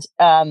 and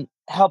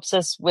helps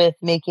us with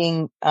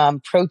making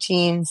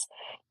proteins,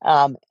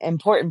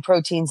 important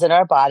proteins in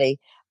our body.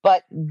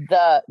 But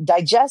the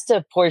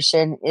digestive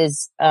portion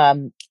is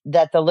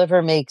that the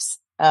liver makes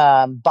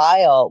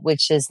bile,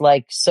 which is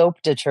like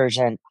soap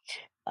detergent.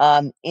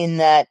 in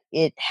that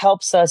it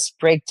helps us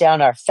break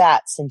down our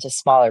fats into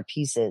smaller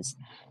pieces.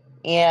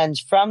 And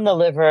from the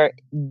liver,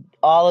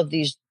 all of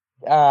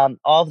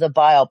the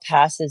bile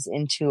passes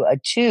into a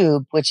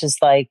tube, which is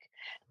like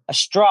a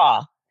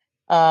straw,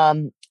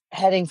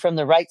 heading from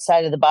the right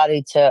side of the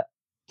body to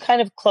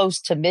kind of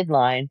close to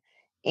midline.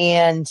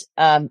 And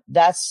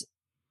that's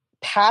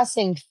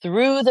passing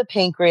through the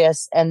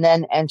pancreas and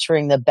then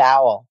entering the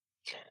bowel.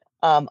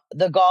 The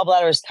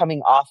gallbladder is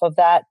coming off of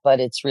that, but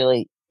it's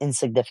really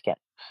insignificant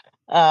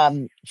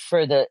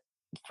for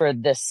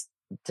this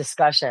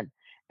discussion.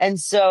 And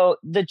so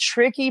the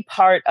tricky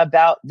part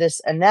about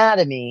this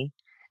anatomy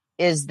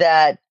is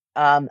that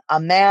a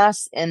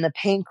mass in the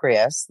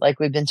pancreas, like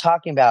we've been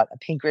talking about, a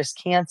pancreas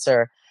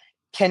cancer,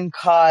 can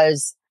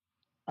cause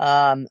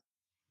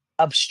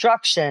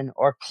obstruction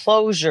or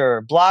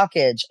closure,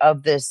 blockage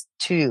of this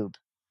tube.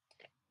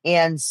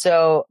 And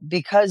so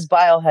because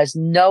bile has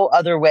no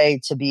other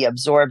way to be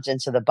absorbed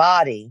into the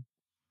body,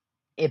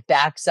 it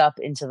backs up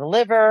into the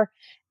liver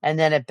and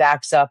then it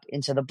backs up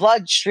into the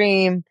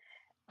bloodstream.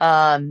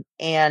 And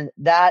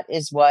that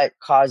is what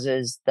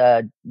causes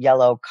the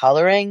yellow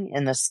coloring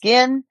in the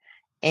skin.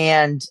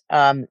 And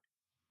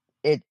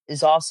it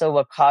is also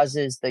what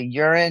causes the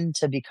urine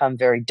to become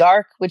very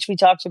dark, which we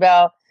talked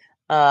about,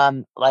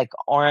 like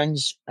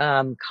orange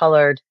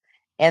colored.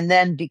 And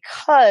then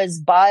because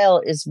bile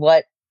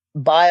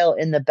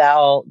in the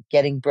bowel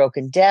getting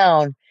broken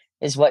down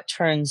is what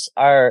turns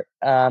our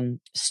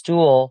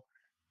stool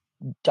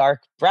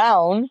dark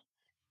brown.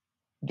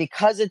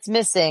 Because it's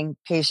missing,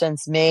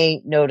 patients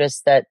may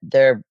notice that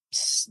their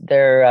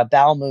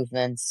bowel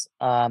movements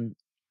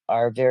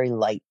are very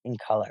light in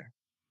color.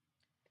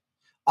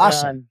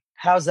 Awesome.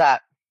 How's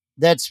that?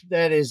 That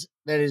is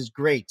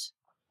great.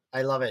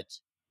 I love it.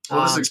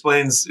 Well, this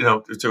explains,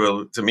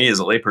 to me as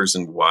a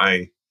layperson,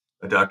 why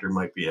a doctor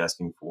might be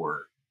asking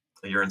for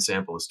a urine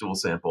sample, a stool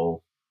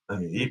sample. I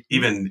mean,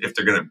 even if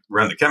they're going to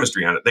run the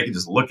chemistry on it, they can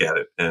just look at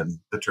it and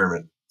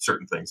determine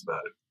certain things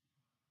about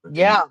it.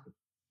 Yeah.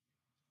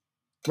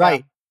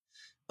 Right.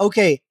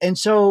 Okay. And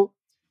so,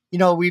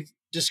 we've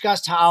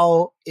discussed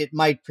how it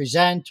might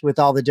present with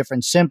all the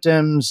different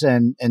symptoms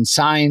and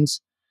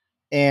signs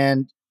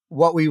and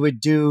what we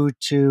would do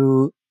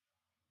to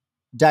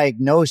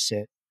diagnose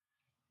it.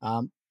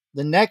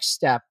 The next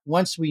step,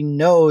 once we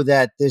know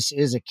that this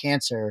is a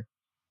cancer,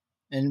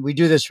 and we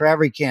do this for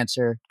every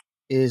cancer,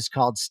 is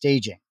called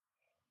staging.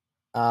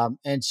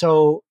 And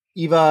so,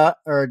 Eva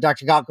or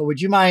Dr. Galka, would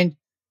you mind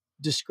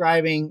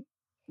describing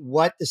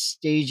what the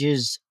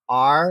stages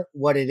are,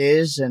 what it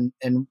is, and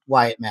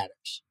why it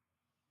matters?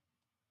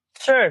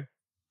 Sure.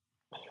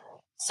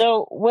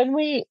 So when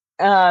we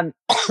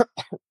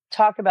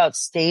talk about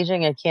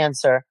staging a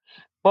cancer,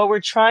 what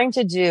we're trying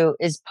to do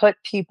is put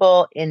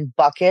people in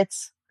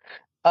buckets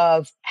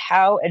of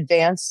how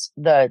advanced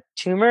the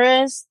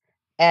tumor is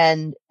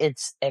and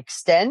its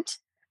extent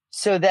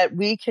so that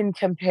we can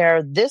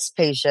compare this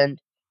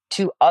patient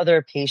to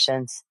other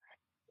patients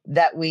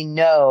that we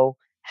know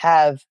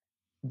have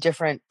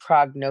different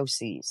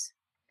prognoses.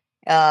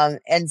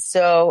 And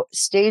so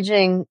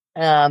staging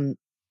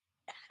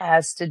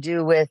has to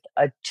do with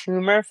a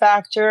tumor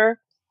factor,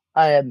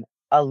 a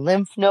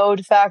lymph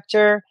node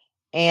factor,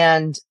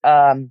 and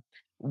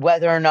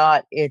whether or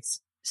not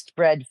it's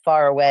spread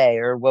far away,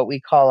 or what we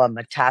call a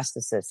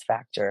metastasis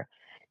factor.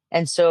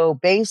 And so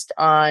based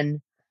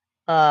on,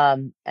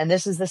 and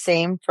this is the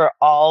same for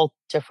all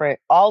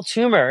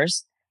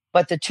tumors,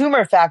 but the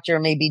tumor factor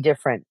may be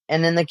different.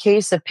 And in the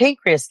case of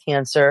pancreas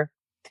cancer,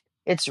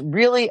 it's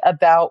really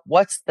about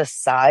what's the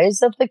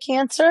size of the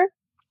cancer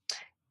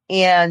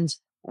and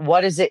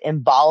what is it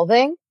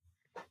involving,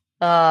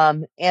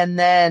 and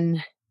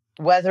then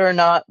whether or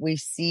not we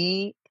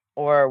see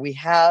or we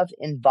have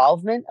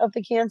involvement of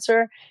the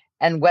cancer,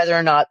 and whether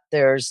or not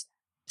there's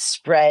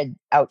spread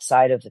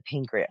outside of the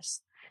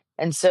pancreas.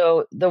 And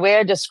so the way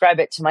I describe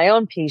it to my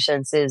own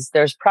patients is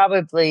there's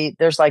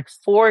like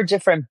 4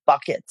 different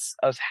buckets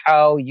of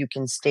how you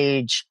can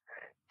stage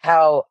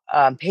how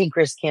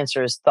pancreas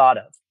cancer is thought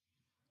of.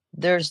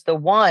 There's the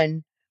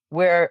one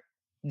where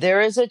there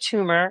is a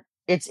tumor,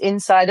 it's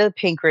inside of the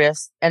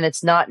pancreas, and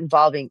it's not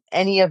involving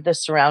any of the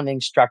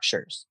surrounding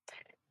structures.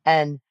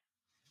 And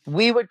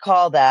we would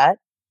call that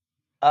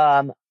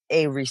a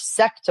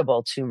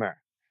resectable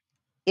tumor.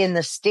 In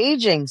the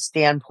staging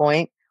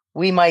standpoint,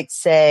 we might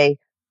say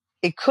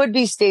it could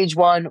be stage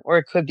 1 or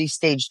it could be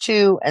stage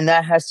 2, and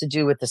that has to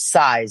do with the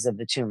size of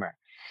the tumor.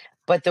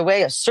 But the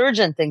way a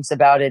surgeon thinks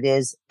about it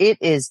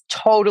is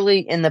totally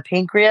in the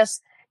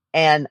pancreas,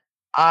 and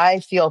I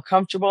feel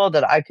comfortable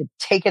that I could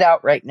take it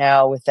out right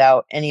now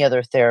without any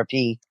other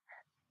therapy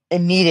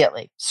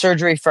immediately,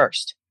 surgery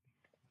first.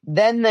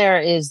 Then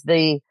there is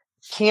the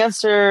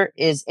cancer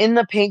is in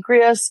the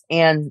pancreas,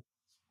 and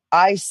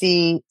I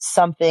see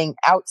something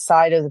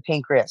outside of the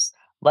pancreas,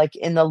 like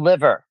in the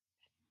liver,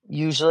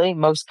 usually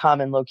most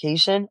common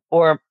location,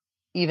 or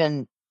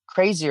even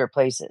crazier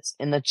places,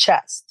 in the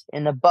chest,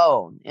 in the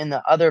bone, in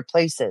the other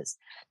places.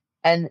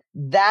 And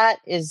that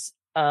is,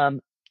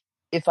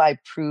 if I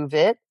prove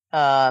it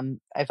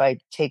if I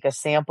take a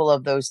sample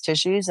of those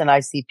tissues and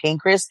I see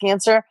pancreas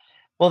cancer,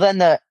 well, then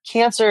the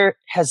cancer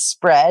has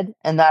spread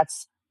and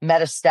that's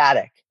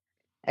metastatic.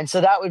 And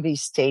so that would be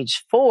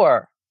stage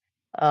 4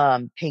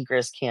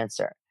 pancreas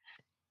cancer.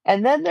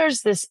 And then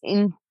there's this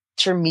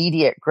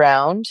intermediate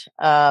ground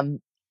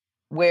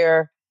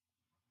where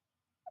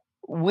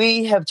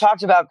we have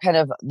talked about kind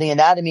of the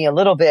anatomy a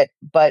little bit,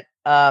 but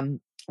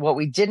what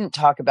we didn't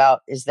talk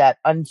about is that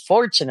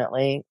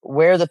unfortunately,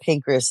 where the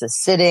pancreas is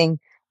sitting,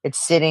 it's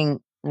sitting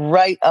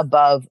right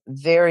above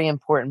very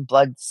important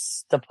blood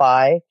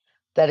supply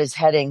that is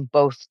heading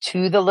both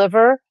to the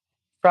liver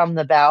from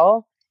the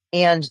bowel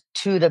and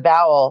to the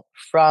bowel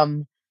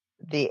from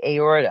the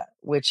aorta,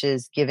 which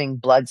is giving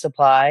blood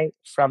supply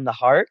from the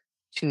heart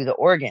to the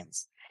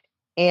organs.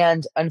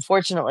 And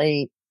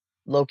unfortunately,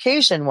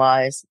 location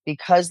wise,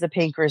 because the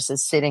pancreas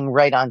is sitting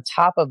right on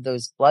top of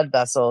those blood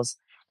vessels,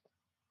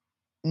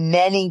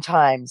 many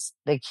times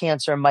the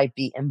cancer might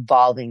be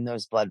involving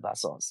those blood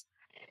vessels.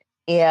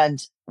 And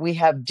we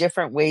have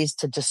different ways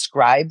to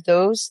describe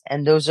those.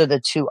 And those are the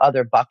 2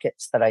 other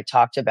buckets that I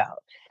talked about.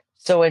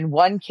 So in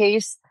one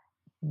case,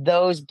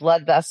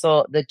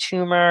 the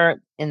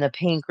tumor in the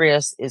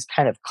pancreas is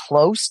kind of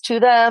close to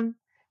them,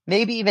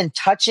 maybe even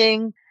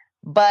touching,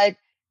 but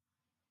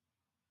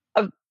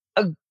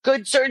a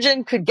good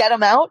surgeon could get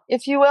them out,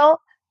 if you will.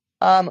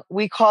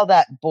 We call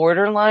that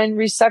borderline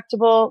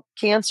resectable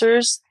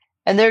cancers,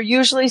 and they're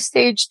usually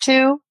stage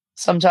 2.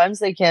 Sometimes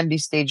they can be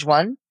stage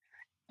 1.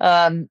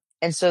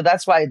 And so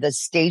that's why the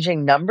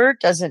staging number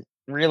doesn't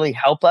really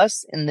help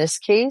us in this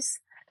case.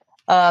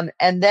 And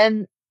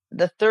then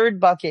the third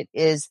bucket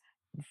is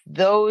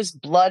those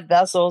blood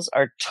vessels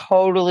are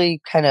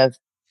totally kind of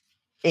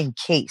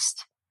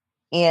encased.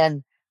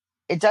 And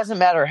it doesn't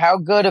matter how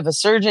good of a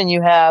surgeon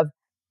you have,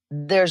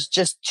 there's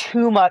just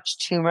too much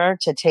tumor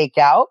to take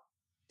out.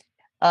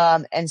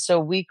 And so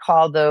we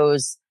call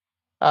those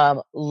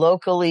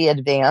locally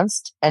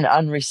advanced and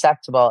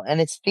unresectable. And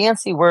it's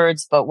fancy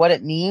words, but what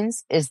it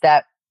means is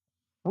that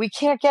we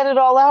can't get it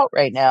all out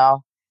right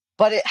now,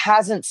 but it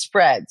hasn't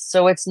spread.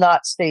 So it's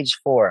not stage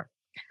 4.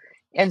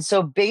 And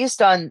so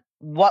based on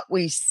what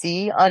we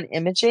see on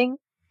imaging,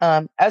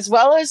 as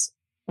well as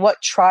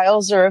what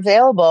trials are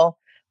available,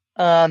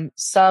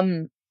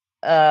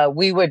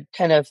 we would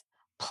kind of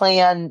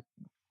plan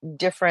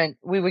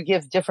we would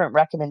give different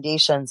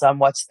recommendations on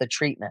what's the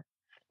treatment.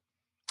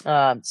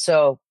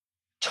 So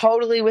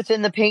totally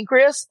within the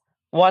pancreas,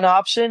 one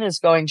option is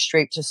going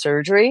straight to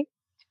surgery.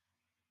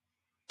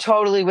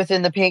 Totally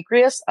within the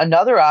pancreas,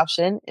 another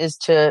option is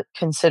to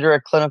consider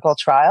a clinical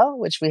trial,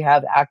 which we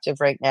have active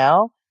right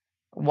now.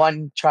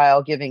 One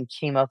trial giving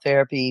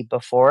chemotherapy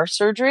before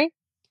surgery.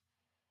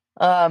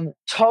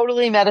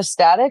 Totally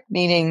metastatic,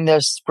 meaning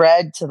there's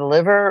spread to the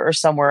liver or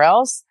somewhere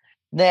else,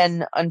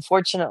 then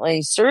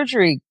unfortunately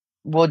surgery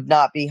would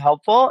not be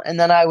helpful. And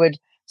then I would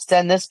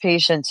send this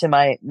patient to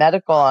my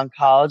medical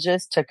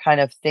oncologist to kind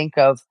of think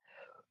of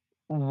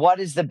what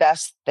is the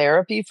best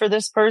therapy for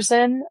this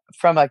person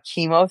from a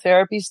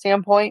chemotherapy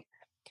standpoint.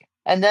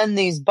 And then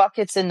these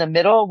buckets in the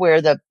middle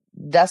where the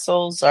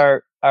vessels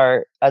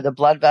the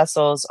blood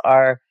vessels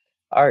are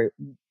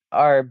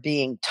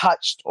being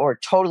touched or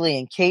totally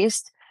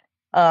encased.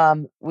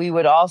 We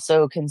would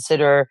also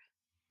consider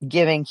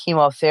giving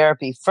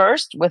chemotherapy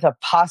first with a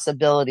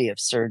possibility of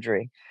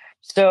surgery.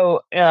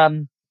 So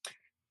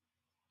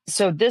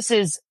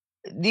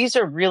these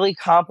are really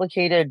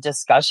complicated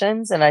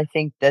discussions, and I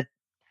think that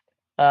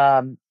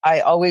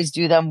I always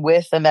do them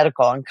with a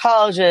medical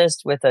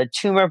oncologist, with a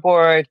tumor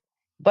board,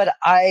 but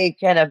I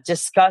kind of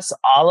discuss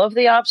all of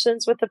the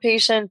options with the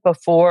patient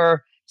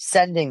before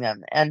sending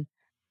them. And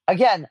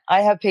again,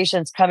 I have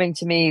patients coming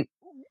to me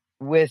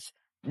with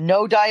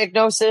no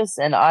diagnosis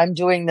and I'm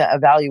doing the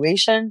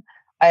evaluation.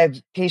 I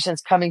have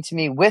patients coming to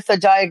me with a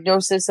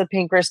diagnosis of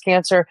pancreas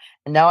cancer,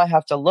 and now I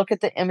have to look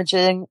at the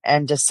imaging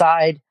and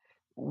decide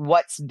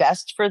what's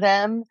best for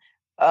them,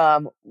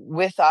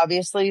 with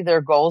obviously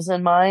their goals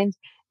in mind.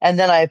 And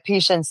then I have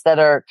patients that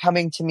are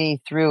coming to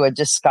me through a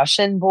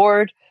discussion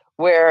board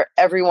where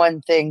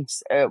everyone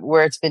thinks,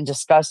 where it's been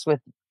discussed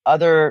with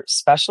other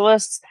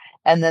specialists.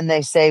 And then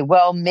they say,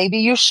 well, maybe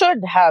you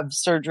should have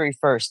surgery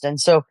first. And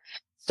so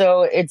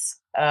it's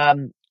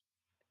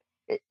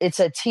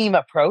a team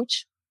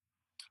approach.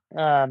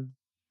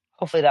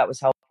 Hopefully that was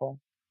helpful.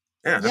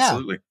 Yeah,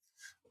 absolutely.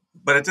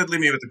 But it did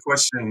leave me with a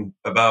question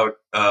about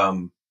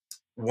some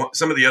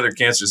of the other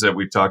cancers that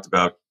we've talked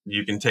about.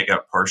 You can take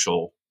out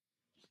partial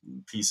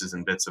pieces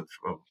and bits of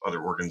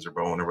other organs or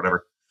bone or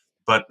whatever.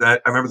 But I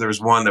remember there was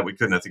one that we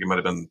couldn't. I think it might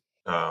have been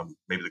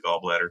maybe the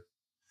gallbladder,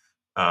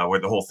 where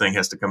the whole thing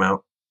has to come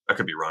out. I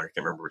could be wrong. I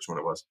can't remember which one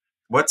it was.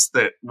 What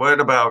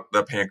about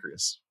the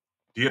pancreas?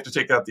 Do you have to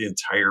take out the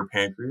entire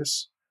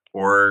pancreas,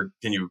 or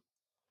can you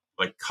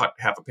like cut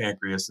half a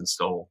pancreas and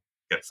still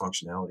get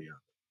functionality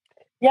out?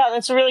 Yeah,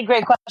 that's a really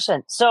great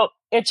question. So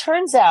it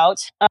turns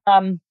out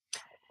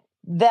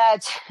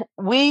that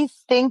we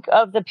think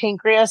of the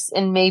pancreas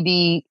in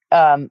maybe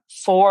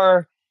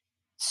 4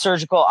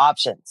 surgical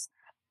options.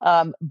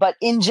 But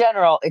in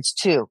general, it's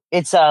two.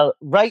 It's a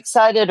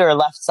right-sided or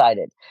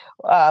left-sided.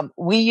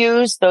 We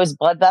use those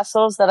blood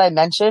vessels that I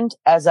mentioned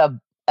as a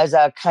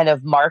kind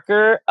of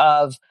marker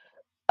of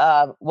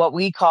what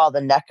we call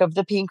the neck of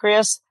the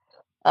pancreas.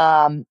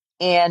 And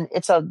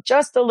it's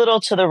just a little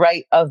to the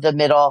right of the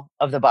middle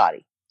of the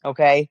body.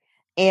 Okay.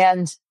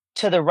 And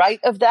to the right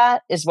of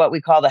that is what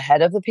we call the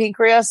head of the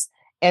pancreas.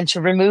 And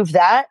to remove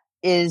that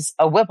is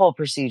a Whipple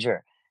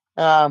procedure,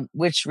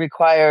 which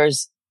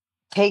requires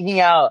taking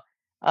out,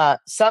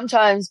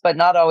 sometimes, but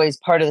not always,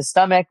 part of the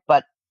stomach,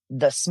 but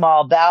the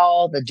small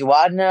bowel, the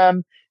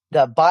duodenum,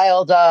 the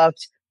bile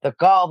duct, the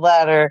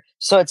gallbladder.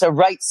 So it's a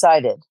right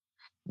sided.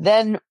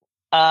 Then,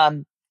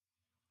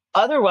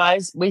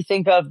 otherwise, we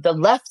think of the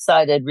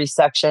left-sided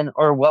resection,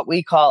 or what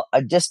we call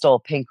a distal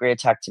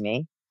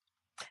pancreatectomy.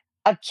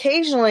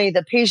 Occasionally,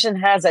 the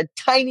patient has a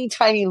tiny,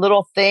 tiny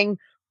little thing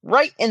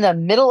right in the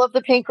middle of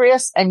the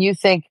pancreas, and you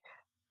think,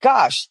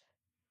 gosh,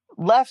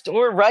 left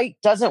or right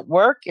doesn't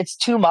work. It's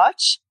too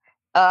much.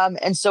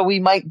 And so we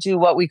might do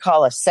what we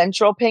call a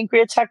central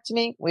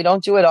pancreatectomy. We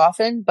don't do it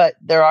often, but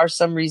there are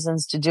some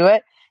reasons to do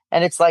it.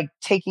 And it's like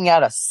taking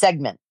out a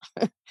segment.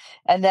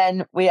 And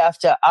then we have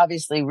to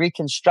obviously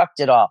reconstruct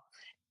it all.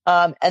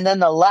 And then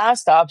the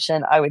last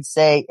option I would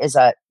say is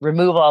a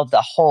removal of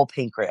the whole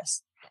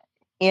pancreas.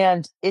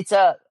 And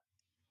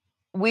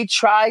we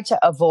try to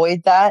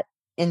avoid that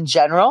in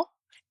general.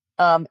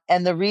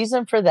 And the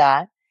reason for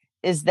that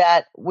is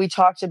that we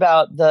talked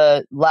about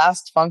the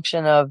last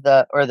function of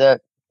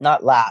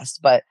not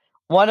last, but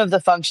one of the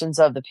functions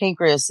of the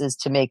pancreas is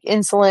to make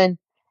insulin.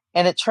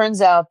 And it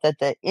turns out that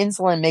the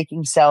insulin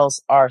making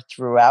cells are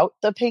throughout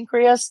the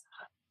pancreas.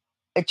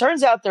 It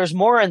turns out there's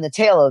more in the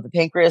tail of the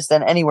pancreas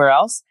than anywhere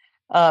else.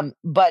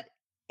 But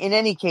in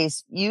any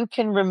case, you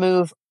can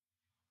remove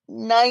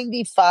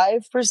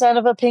 95%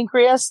 of a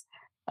pancreas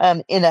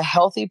in a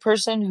healthy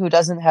person who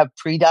doesn't have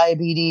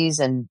prediabetes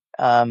and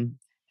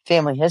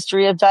family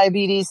history of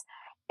diabetes,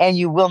 and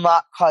you will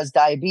not cause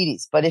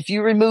diabetes. But if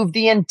you remove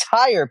the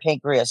entire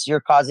pancreas, you're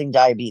causing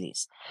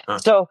diabetes. Huh.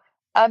 So,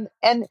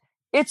 and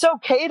it's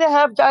okay to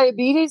have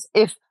diabetes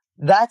if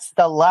that's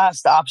the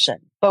last option,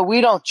 but we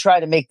don't try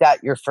to make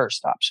that your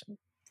first option.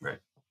 Right.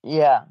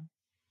 Yeah.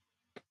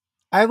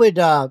 I'd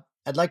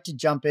like to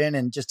jump in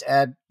and just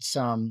add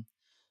some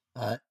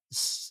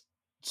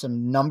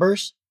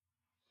numbers.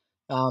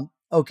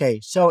 Okay,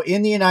 so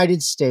in the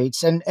United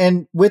States,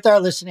 and with our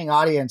listening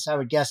audience, I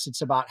would guess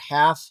it's about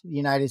half the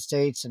United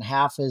States and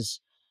half is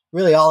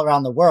really all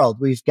around the world.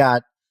 We've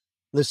got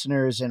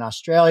listeners in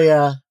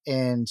Australia,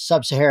 in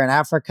sub-Saharan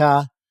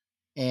Africa,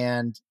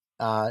 and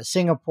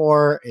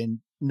Singapore,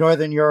 in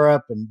Northern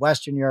Europe and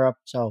Western Europe.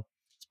 So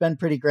it's been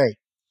pretty great.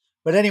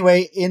 But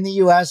anyway, in the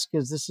US,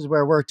 because this is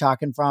where we're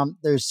talking from,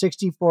 there's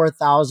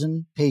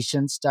 64,000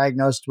 patients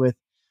diagnosed with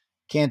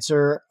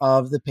cancer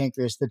of the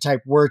pancreas, the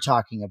type we're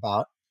talking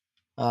about,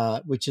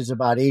 which is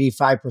about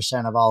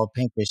 85% of all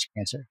pancreas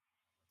cancer.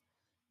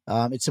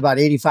 It's about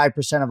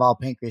 85% of all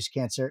pancreas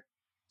cancer.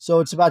 So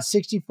it's about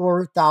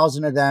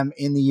 64,000 of them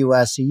in the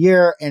US a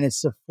year, and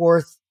it's the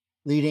fourth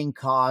leading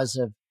cause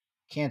of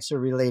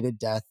cancer-related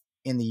death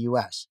in the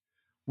US.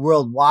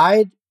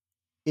 Worldwide,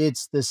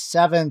 it's the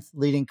seventh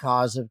leading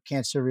cause of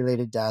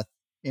cancer-related death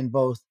in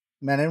both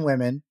men and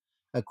women,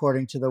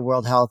 according to the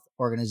World Health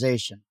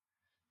Organization.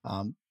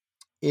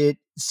 It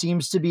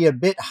seems to be a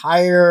bit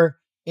higher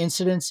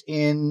incidence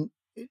in,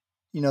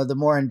 the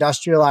more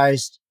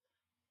industrialized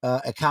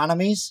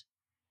economies,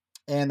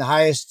 and the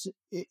highest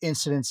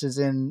incidence is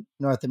in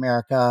North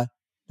America,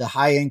 the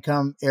high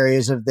income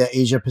areas of the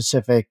Asia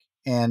Pacific,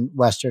 and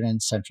Western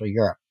and Central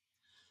Europe.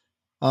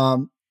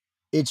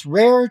 It's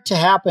rare to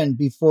happen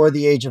before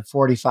the age of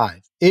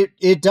 45.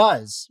 It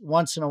does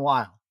once in a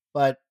while,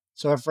 but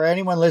so for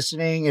anyone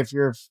listening, if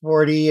you're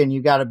 40 and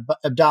you got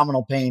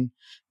abdominal pain,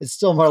 it's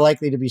still more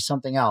likely to be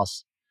something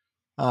else.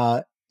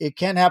 It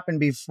can happen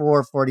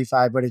before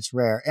 45, but it's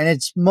rare. And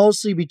it's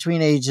mostly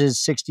between ages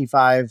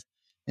 65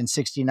 and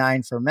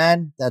 69 for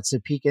men. That's the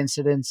peak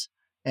incidence.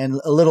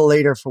 And a little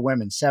later for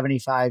women,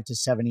 75 to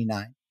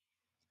 79.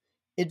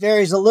 It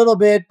varies a little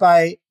bit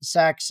by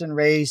sex and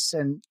race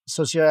and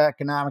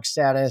socioeconomic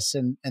status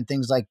and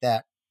things like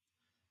that.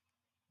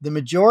 The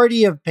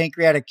majority of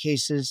pancreatic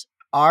cases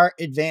are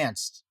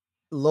advanced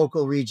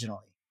local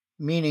regionally,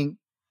 meaning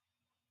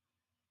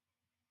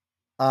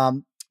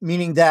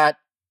that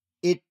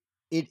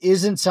it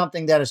isn't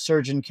something that a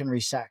surgeon can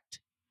resect.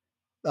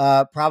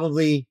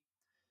 Probably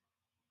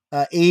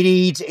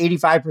 80 to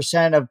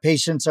 85% of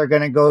patients are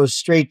going to go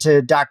straight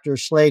to Dr.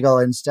 Schlegel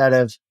instead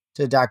of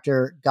to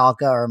Dr.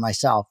 Galka or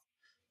myself,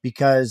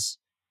 because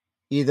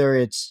either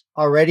it's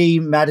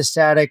already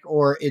metastatic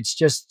or it's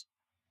just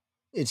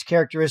its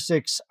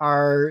characteristics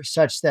are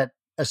such that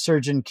a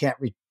surgeon can't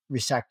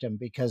resect them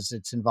because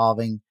it's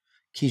involving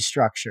key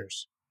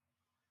structures.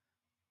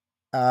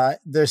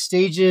 The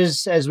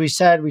stages, as we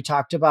said, we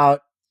talked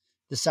about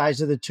the size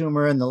of the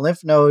tumor and the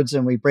lymph nodes,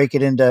 and we break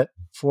it into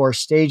 4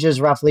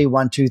 stages, roughly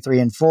 1, 2, 3,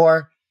 and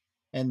 4.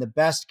 And the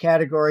best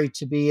category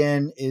to be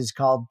in is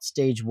called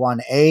stage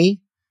 1A.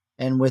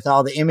 And with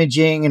all the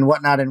imaging and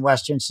whatnot in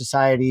Western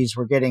societies,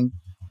 we're getting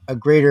a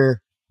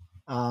greater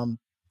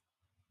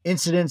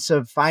incidence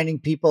of finding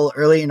people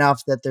early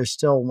enough that they're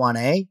still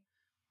 1A.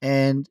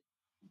 And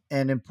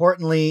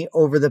importantly,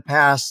 over the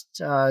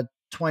past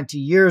 20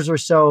 years or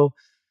so,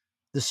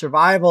 the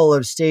survival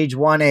of stage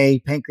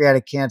 1A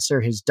pancreatic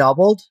cancer has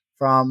doubled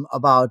from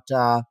about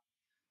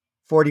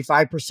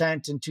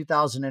 45% in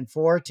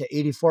 2004 to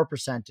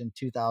 84% in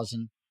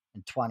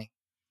 2020.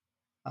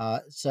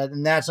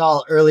 And that's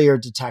all earlier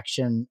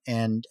detection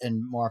and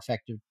more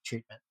effective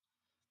treatment.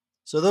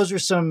 So those are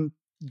some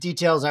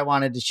details I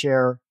wanted to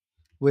share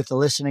with the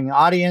listening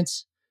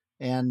audience,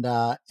 and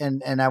I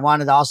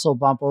wanted to also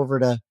bump over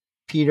to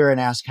Peter and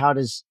ask how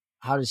does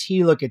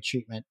he look at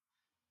treatment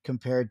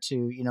compared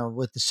to,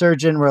 with the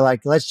surgeon, we're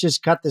like, let's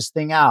just cut this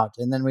thing out,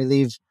 and then we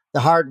leave the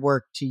hard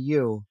work to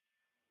you.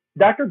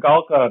 Dr.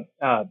 Galka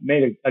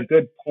made a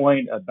good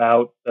point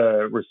about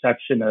the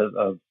resection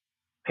of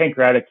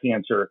pancreatic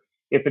cancer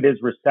if it is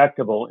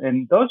resectable,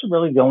 and those are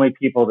really the only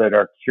people that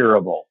are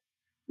curable.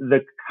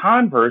 The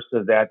converse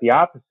of that, the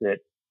opposite,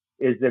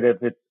 is that if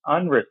it's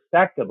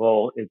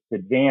unresectable, it's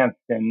advanced,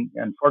 and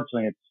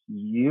unfortunately, it's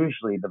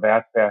usually the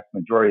vast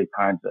majority of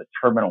times a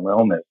terminal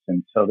illness,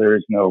 and so there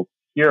is no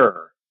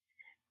cure.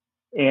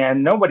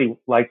 And nobody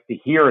likes to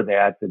hear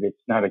that it's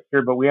not a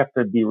cure, but we have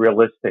to be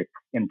realistic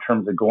in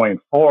terms of going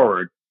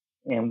forward.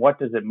 And what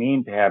does it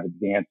mean to have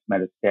advanced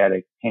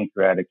metastatic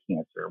pancreatic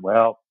cancer?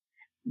 Well,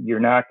 you're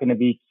not going to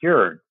be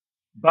cured,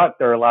 but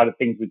there are a lot of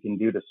things we can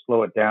do to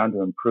slow it down,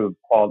 to improve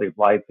quality of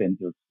life, and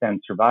to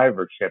extend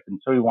survivorship. And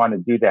so we want to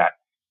do that.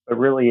 But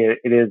really,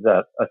 it is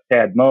a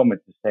sad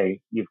moment to say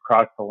you've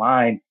crossed the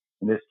line,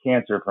 and this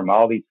cancer, from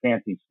all these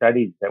fancy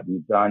studies that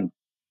we've done,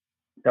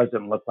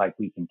 doesn't look like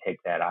we can take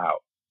that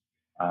out.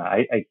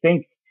 I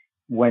think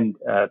when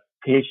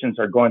patients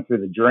are going through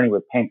the journey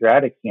with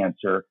pancreatic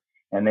cancer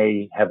and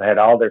they have had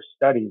all their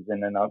studies,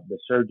 and then the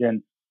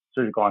surgeon,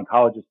 surgical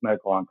oncologist,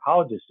 medical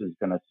oncologist is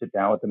going to sit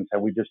down with them and say,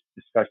 we just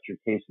discussed your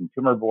case in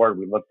tumor board.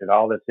 We looked at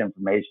all this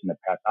information, the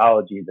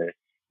pathology, the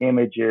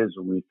images.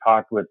 We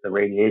talked with the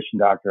radiation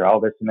doctor, all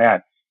this and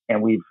that.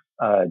 And we've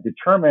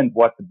determined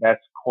what the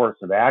best course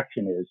of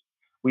action is.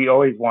 We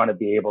always want to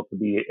be able to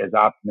be as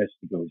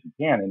optimistic as we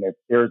can. And if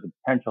there's a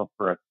potential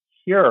for a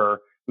cure,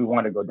 we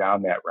want to go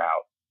down that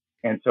route.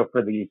 And so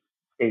for the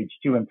stage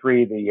 2 and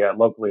 3, the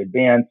locally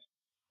advanced,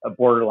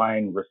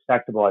 borderline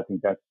resectable, I think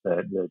that's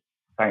the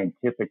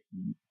scientific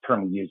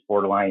term we use,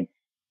 borderline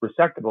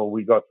resectable,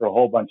 we go through a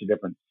whole bunch of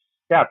different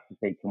steps to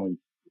say, can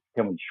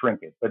we shrink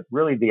it? But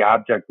really the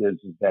object is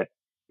that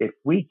if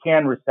we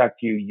can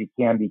resect you, you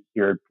can be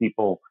cured.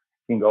 People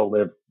can go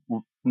live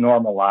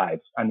normal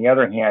lives. On the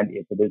other hand,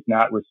 if it is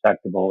not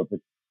resectable, if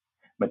it's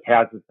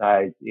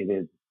metastasized, it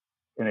is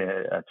in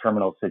a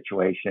terminal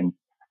situation.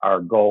 Our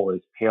goal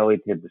is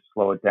palliative, to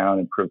slow it down,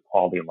 improve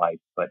quality of life,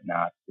 but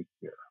not the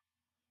cure.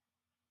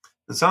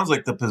 It sounds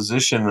like the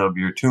position of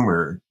your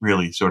tumor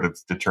really sort of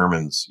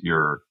determines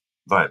your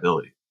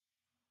viability.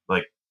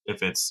 Like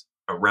if it's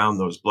around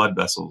those blood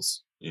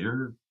vessels,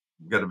 your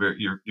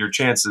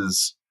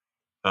chances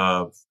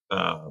of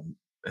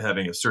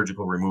having a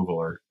surgical removal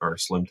are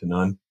slim to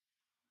none.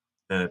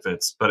 And if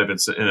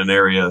it's in an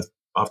area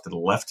off to the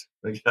left,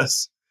 I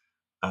guess,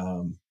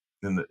 in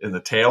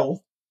the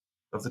tail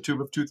of the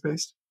tube of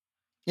toothpaste,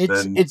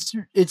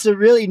 it's a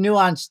really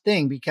nuanced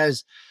thing,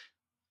 because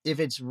if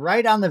it's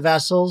right on the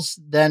vessels,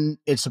 then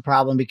it's a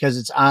problem because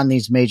it's on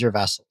these major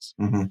vessels.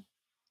 Mm-hmm.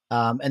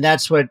 And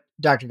that's what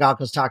Dr. Galka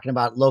was talking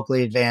about,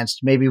 locally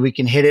advanced. Maybe we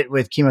can hit it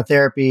with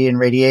chemotherapy and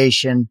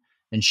radiation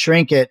and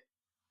shrink it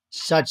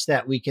such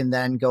that we can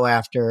then go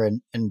after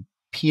and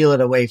peel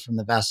it away from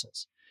the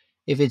vessels.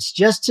 If it's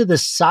just to the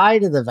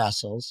side of the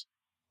vessels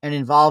and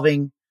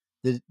involving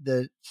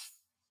the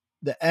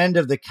end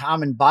of the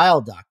common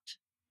bile duct,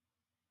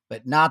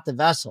 but not the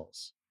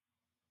vessels,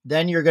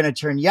 then you're going to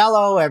turn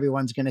yellow.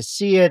 Everyone's going to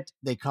see it.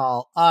 They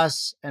call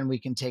us and we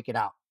can take it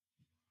out.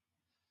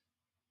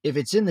 If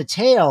it's in the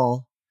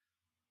tail,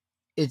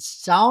 it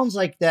sounds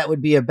like that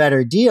would be a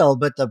better deal.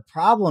 But the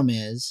problem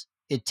is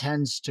it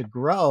tends to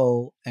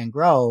grow and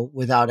grow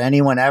without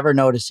anyone ever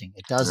noticing.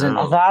 It doesn't.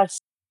 Oh, that's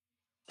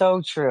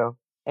so true.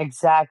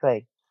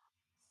 Exactly.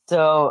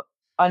 So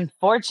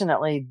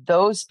unfortunately,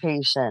 those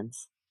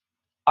patients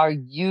are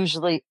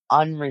usually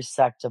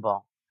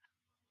unresectable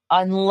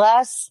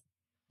unless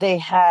they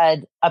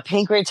had a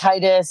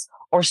pancreatitis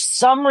or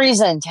some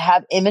reason to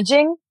have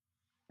imaging.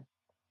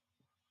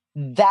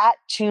 That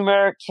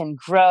tumor can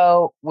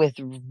grow with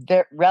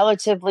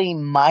relatively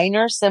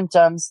minor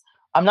symptoms.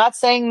 I'm not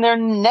saying they're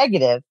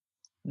negative.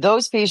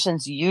 Those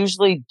patients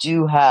usually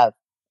do have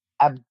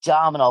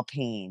abdominal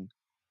pain,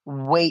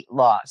 weight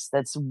loss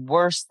that's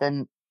worse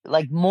than,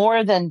 like,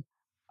 more than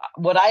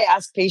what I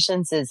ask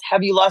patients is,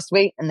 have you lost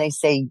weight? And they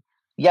say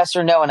yes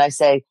or no. And I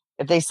say,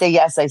 if they say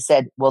yes, I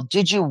said, well,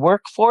 did you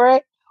work for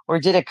it, or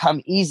did it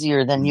come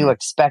easier than you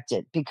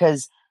expected?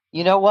 Because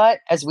you know what?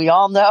 As we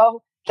all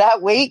know,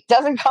 that weight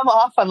doesn't come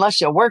off unless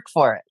you work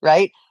for it,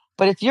 right?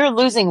 But if you're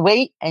losing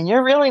weight and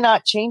you're really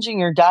not changing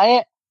your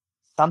diet,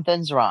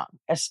 something's wrong.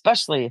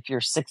 especially if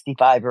you're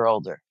 65 or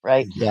older,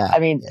 right? Yeah. I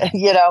mean,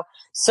 Yeah.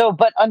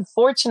 but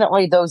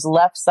unfortunately, those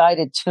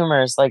left-sided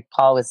tumors, like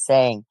Paul was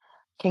saying,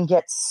 can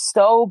get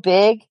so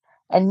big,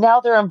 and now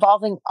they're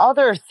involving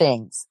other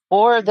things,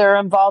 or they're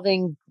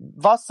involving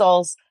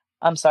vessels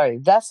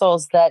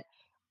that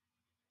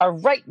are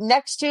right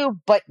next to,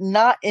 but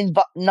not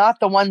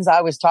the ones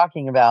I was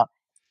talking about.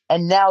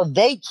 And now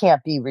they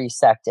can't be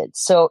resected.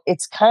 So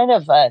it's kind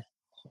of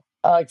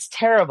it's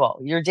terrible.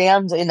 You're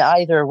damned in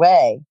either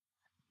way.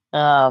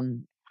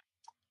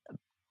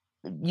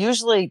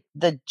 Usually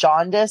the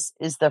jaundice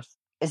is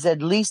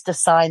at least a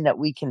sign that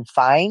we can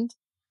find,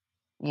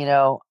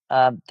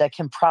 that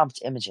can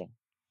prompt imaging.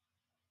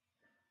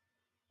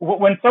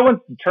 When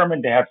someone's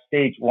determined to have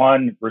stage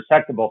 1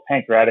 resectable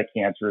pancreatic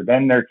cancer,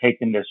 then they're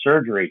taken to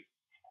surgery.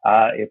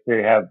 If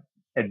they have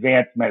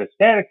advanced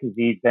metastatic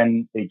disease,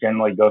 then they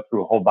generally go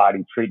through a whole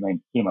body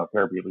treatment,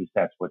 chemotherapy. At least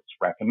that's what's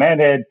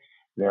recommended.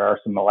 There are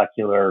some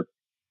molecular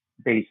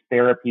based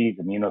therapies,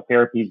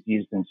 immunotherapies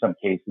used in some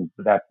cases,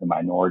 but that's the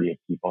minority of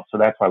people. So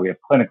that's why we have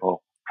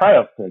clinical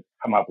trials to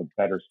come up with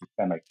better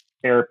systemic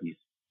therapies.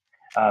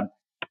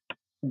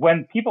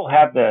 When people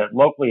have the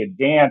locally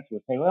advanced, we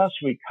say, well,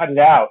 should we cut it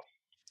out?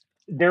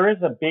 There is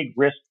a big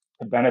risk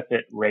to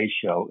benefit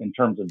ratio in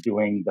terms of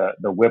doing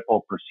the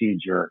Whipple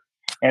procedure.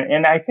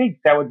 And I think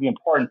that would be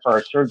important for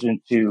our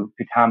surgeon to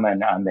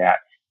comment on that.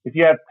 If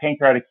you have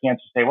pancreatic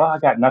cancer, say, well, I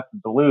got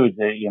nothing to lose.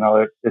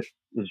 If this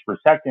is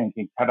resected and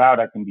can cut out,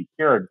 I can be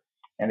cured.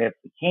 And if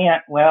it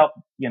can't, well,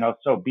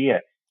 so be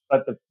it.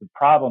 But the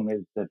problem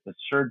is that the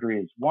surgery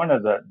is one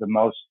of the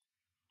most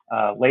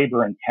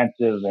labor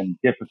intensive and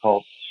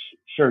difficult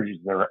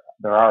surgeries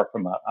there are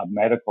from a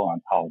medical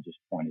oncologist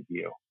point of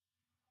view.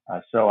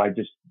 So I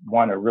just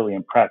want to really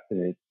impress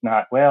that it's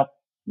not, well,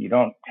 you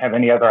don't have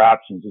any other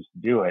options, just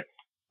do it.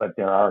 But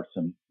there are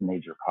some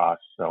major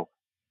costs. So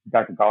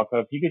Dr.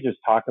 Galka, if you could just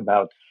talk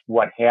about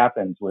what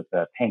happens with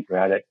the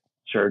pancreatic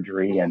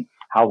surgery and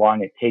how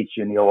long it takes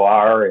you in the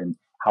OR and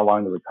how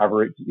long the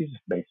recovery is,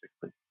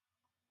 basically.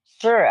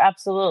 Sure,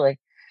 absolutely.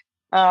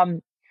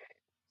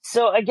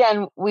 So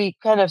again, we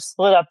kind of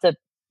split up the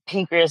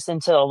pancreas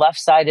into the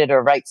left-sided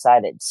or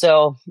right-sided.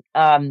 So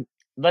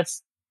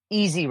let's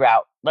easy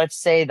route.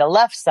 Let's say the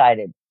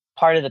left-sided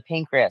part of the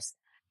pancreas.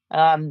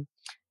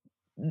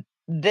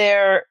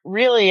 There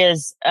really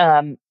is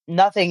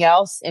nothing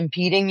else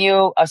impeding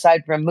you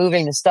aside from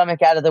moving the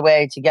stomach out of the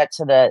way to get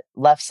to the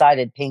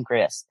left-sided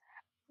pancreas.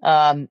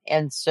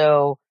 And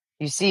so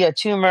you see a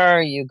tumor,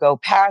 you go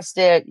past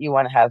it, you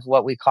want to have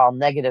what we call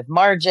negative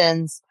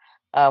margins,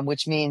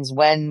 which means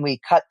when we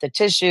cut the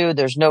tissue,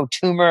 there's no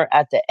tumor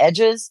at the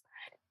edges.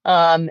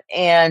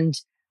 And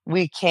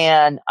we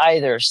can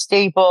either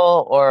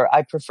staple, or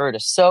I prefer to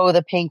sew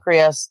the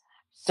pancreas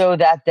so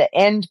that the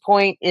end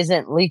point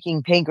isn't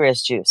leaking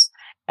pancreas juice.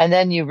 And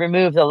then you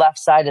remove the left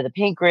side of the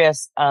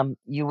pancreas.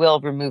 You will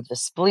remove the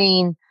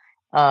spleen.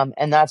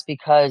 And that's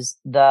because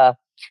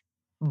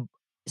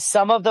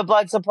some of the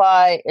blood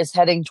supply is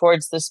heading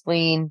towards the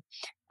spleen.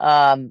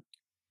 The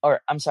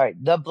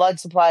blood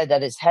supply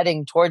that is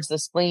heading towards the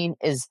spleen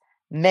is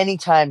many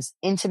times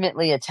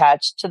intimately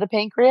attached to the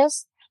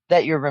pancreas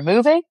that you're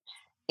removing.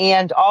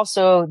 And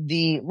also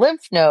the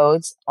lymph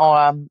nodes,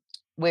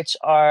 which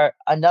are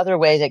another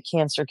way that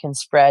cancer can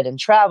spread and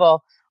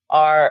travel,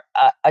 are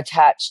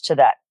attached to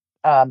that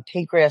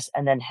pancreas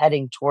and then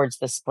heading towards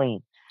the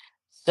spleen.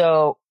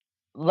 So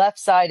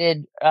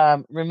left-sided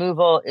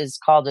removal is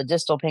called a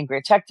distal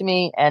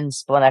pancreatectomy and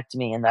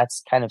splenectomy, and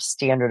that's kind of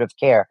standard of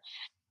care.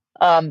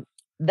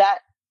 That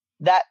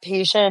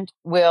patient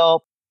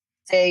will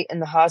stay in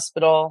the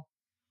hospital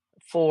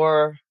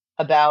for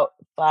about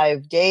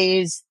 5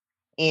 days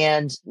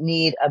and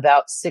need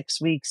about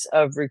 6 weeks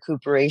of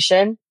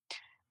recuperation.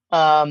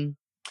 The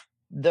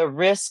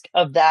risk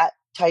of that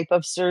type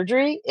of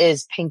surgery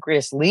is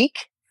pancreas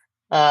leak.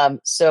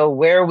 So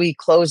where we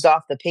closed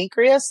off the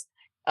pancreas,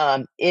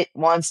 it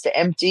wants to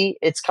empty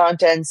its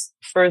contents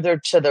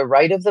further to the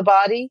right of the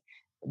body,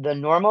 the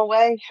normal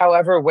way.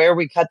 However, where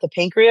we cut the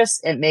pancreas,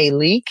 it may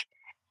leak.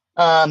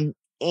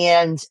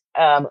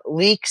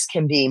 Leaks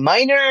can be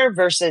minor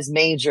versus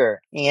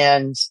major,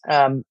 and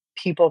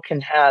people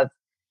can have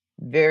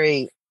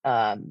very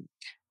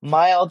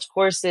mild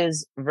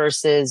courses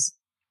versus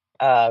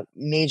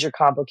major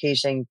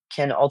complication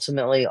can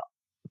ultimately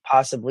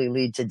possibly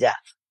lead to death.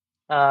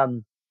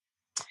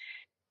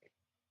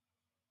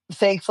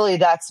 Thankfully,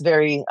 that's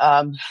very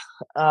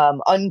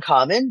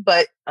uncommon,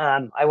 but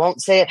I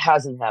won't say it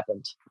hasn't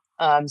happened.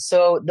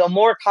 So the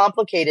more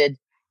complicated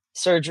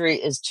surgery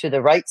is to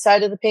the right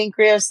side of the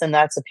pancreas, and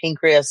that's a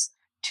pancreas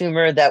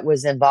tumor that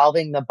was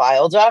involving the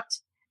bile duct.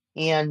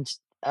 And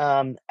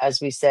as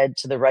we said,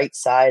 to the right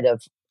side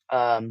of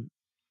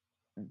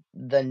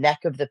the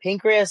neck of the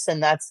pancreas,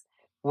 and that's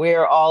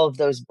where all of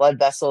those blood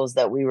vessels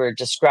that we were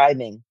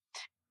describing.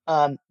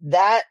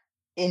 That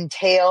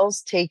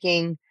entails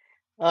taking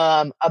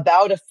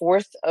about a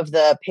fourth of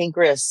the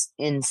pancreas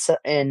in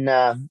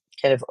kind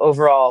of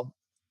overall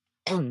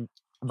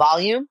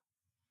volume,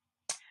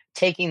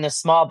 taking the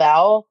small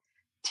bowel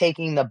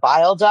taking the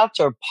bile duct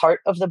or part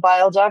of the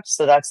bile duct,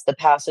 so that's the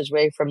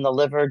passageway from the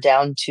liver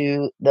down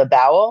to the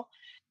bowel,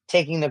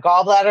 taking the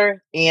gallbladder,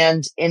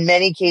 and in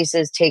many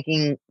cases,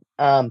 taking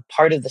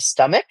part of the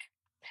stomach.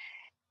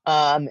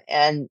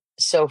 And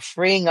so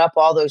freeing up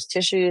all those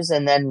tissues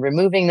and then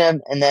removing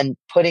them and then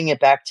putting it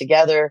back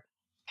together,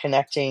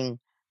 connecting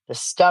the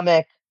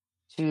stomach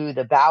to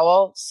the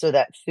bowel so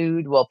that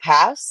food will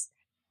pass,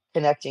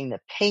 connecting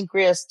the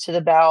pancreas to the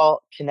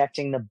bowel,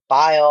 connecting the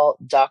bile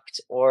duct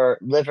or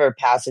liver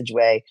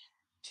passageway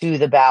to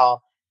the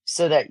bowel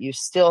so that you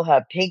still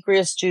have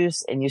pancreas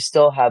juice and you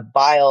still have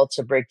bile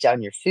to break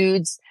down your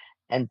foods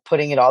and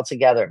putting it all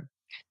together.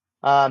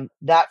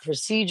 That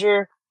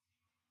procedure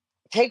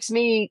takes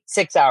me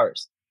 6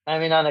 hours. I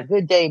mean, on a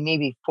good day,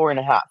 maybe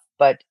 4.5.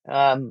 But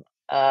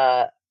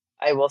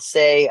I will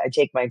say I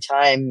take my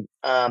time.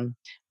 And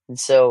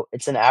so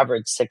it's an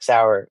average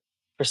 6-hour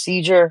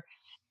procedure.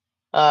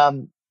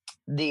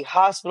 The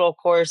hospital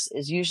course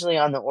is usually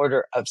on the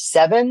order of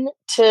 7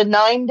 to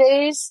 9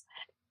 days,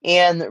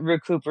 and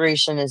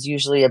recuperation is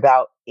usually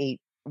about 8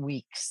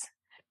 weeks.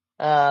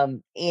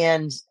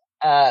 And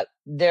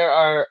there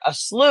are a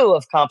slew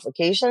of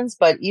complications,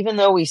 but even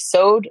though we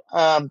sewed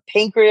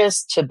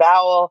pancreas to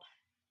bowel,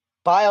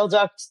 bile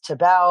duct to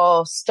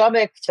bowel,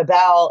 stomach to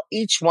bowel,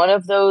 each one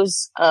of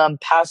those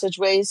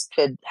passageways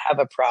could have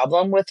a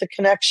problem with the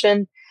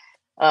connection.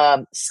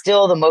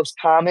 Still, the most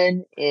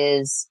common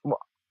is,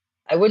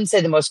 I wouldn't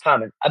say the most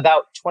common,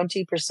 about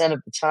 20%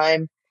 of the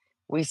time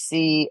we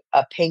see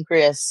a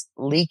pancreas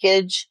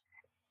leakage.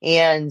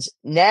 And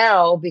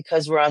now,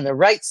 because we're on the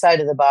right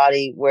side of the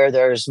body where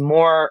there's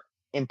more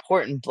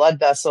important blood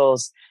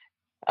vessels,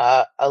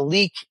 a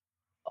leak,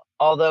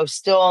 although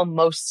still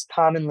most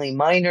commonly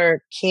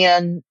minor,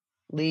 can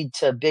lead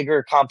to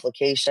bigger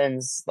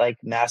complications like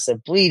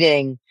massive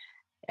bleeding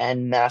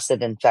and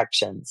massive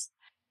infections.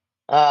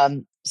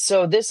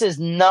 So this is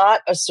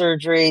not a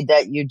surgery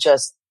that you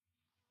just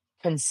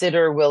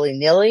consider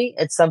willy-nilly.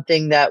 It's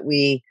something that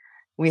we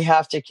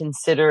have to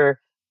consider.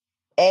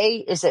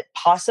 A, is it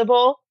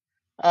possible?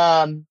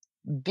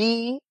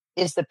 B,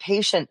 is the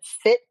patient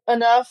fit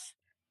enough?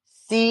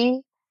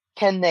 C,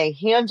 can they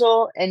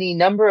handle any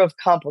number of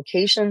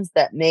complications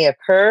that may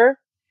occur?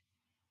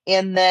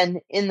 And then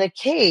in the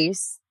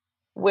case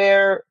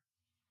where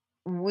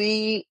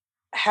we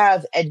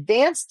have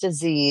advanced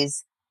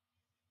disease,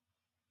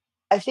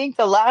 I think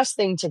the last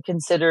thing to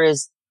consider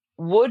is,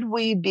 would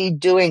we be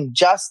doing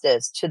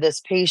justice to this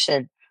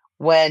patient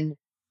when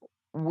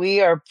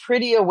we are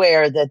pretty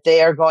aware that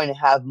they are going to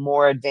have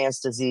more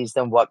advanced disease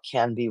than what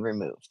can be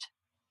removed?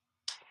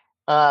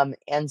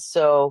 And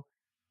so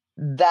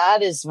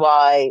that is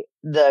why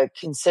the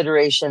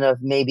consideration of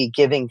maybe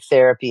giving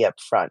therapy up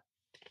front.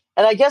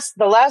 And I guess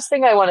the last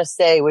thing I want to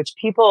say, which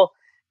people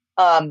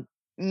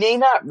may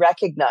not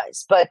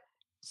recognize, but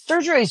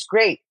surgery is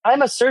great.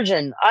 I'm a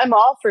surgeon. I'm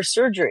all for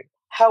surgery.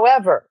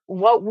 However,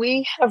 what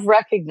we have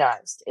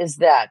recognized is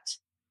that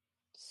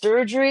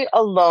surgery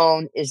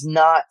alone is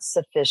not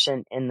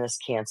sufficient in this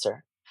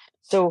cancer.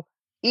 So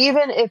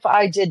even if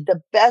I did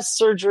the best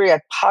surgery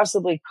I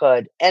possibly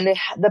could, and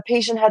the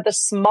patient had the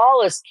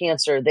smallest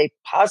cancer they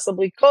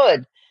possibly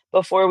could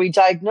before we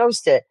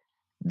diagnosed it,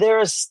 there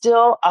is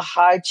still a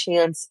high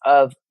chance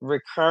of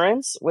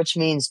recurrence, which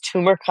means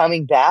tumor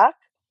coming back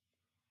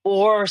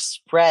or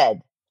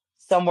spread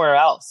somewhere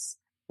else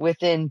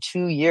within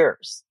 2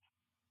 years.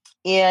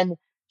 And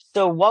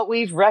so what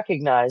we've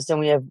recognized, and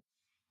we have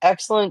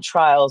excellent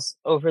trials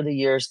over the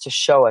years to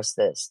show us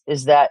this,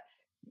 is that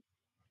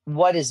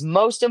what is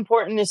most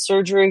important is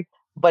surgery,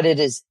 but it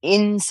is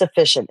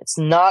insufficient. It's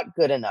not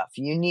good enough.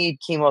 You need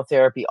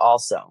chemotherapy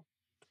also.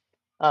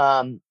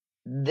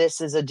 This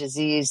is a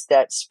disease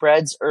that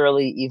spreads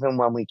early, even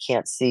when we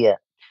can't see it.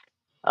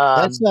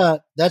 That's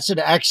an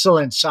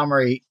excellent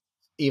summary,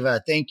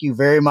 Eva. Thank you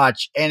very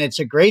much, and it's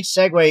a great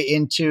segue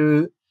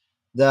into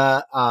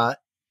the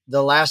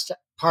last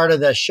part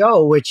of the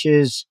show, which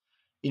is,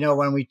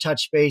 when we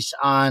touch base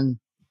on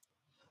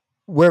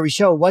where we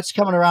show what's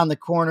coming around the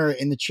corner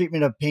in the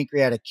treatment of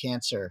pancreatic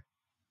cancer,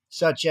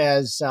 such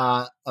as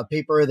a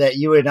paper that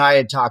you and I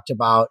had talked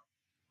about,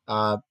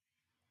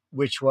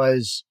 which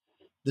was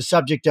the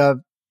subject of,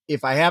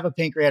 if I have a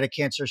pancreatic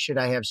cancer, should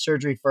I have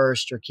surgery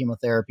first or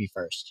chemotherapy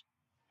first?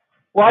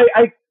 Well,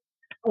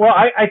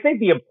 I think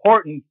the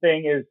important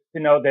thing is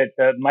to know that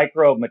the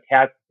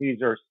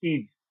micrometastases or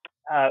seeds,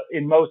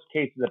 in most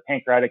cases of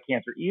pancreatic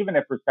cancer, even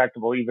if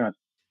resectable, even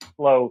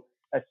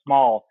as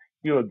small,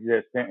 do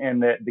exist.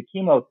 And the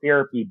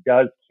chemotherapy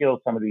does kill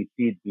some of these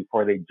seeds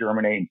before they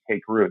germinate and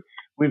take root.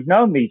 We've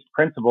known these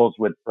principles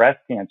with breast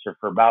cancer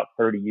for about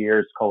 30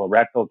 years,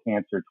 colorectal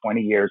cancer,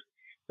 20 years.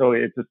 So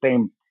it's the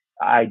same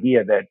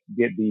idea that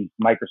these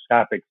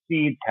microscopic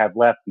seeds have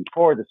left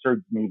before the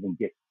surgeon even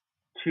gets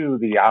to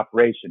the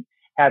operation.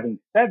 Having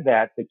said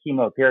that, the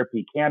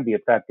chemotherapy can be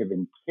effective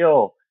and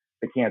kill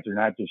the cancer,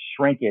 not just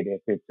shrink it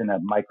if it's in a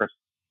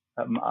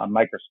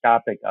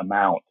microscopic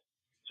amount.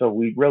 So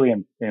we really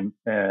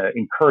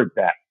encourage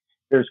that.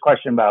 There's a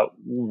question about,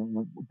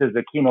 does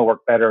the chemo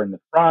work better in the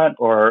front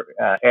or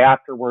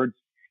afterwards?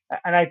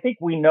 And I think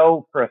we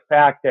know for a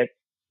fact that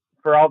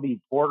for all these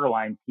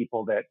borderline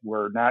people that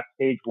were not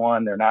stage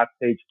 1, they're not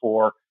stage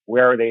 4,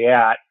 where are they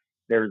at?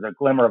 There's a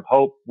glimmer of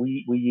hope.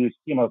 We use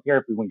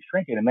chemotherapy when we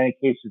shrink it. In many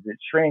cases, it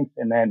shrinks,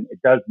 and then it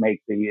does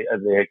make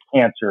the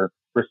cancer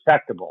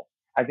resectable.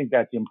 I think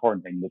that's the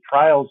important thing. The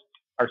trials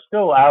are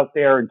still out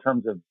there in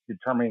terms of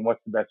determining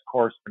what's the best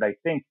course, but I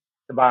think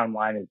the bottom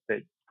line is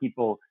that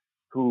people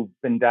who've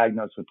been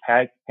diagnosed with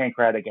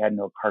pancreatic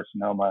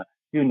adenocarcinoma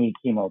do need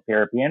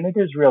chemotherapy, and it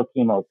is real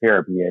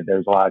chemotherapy.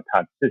 There's a lot of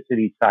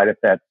toxicity, side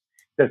effects.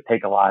 It does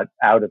take a lot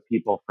out of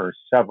people for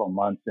several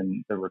months,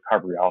 and the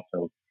recovery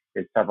also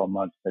is several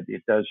months, but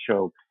it does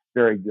show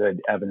very good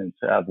evidence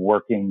of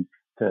working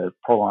to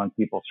prolong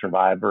people's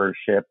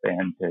survivorship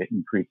and to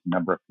increase the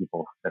number of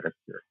people that are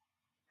cured.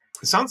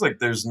 It sounds like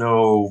there's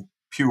no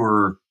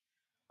pure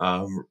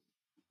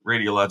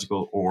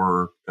radiological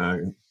or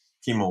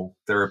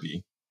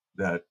chemotherapy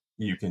that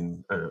you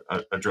can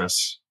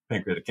address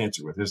pancreatic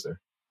cancer with, is there?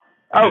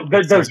 Oh,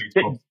 there's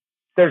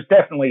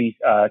definitely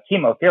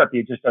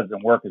chemotherapy. It just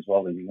doesn't work as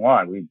well as you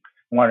want. We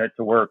want it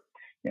to work,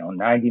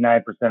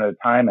 99% of the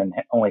time and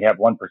only have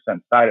 1%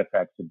 side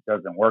effects. It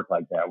doesn't work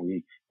like that.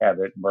 We have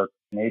it work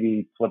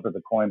maybe flip of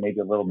the coin, maybe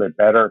a little bit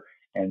better.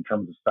 And in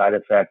terms of side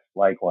effects,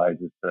 likewise,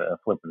 it's a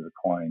flip of the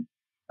coin.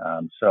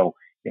 So,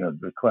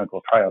 the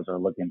clinical trials are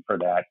looking for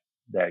that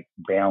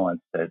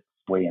balance that's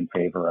way in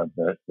favor of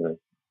the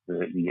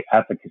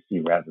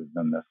efficacy rather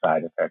than the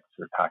side effects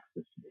or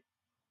toxicity.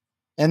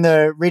 And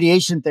the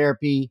radiation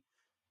therapy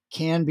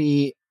can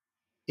be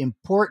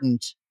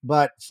important,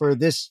 but for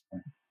this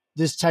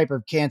type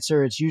of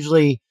cancer, it's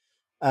usually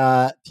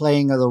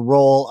playing the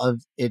role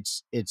of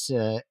it's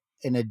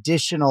an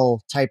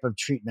additional type of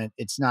treatment.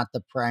 It's not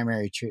the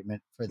primary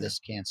treatment for this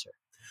cancer.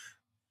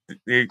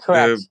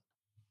 Correct.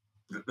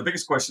 The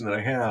biggest question that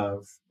I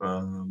have,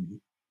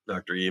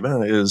 Dr.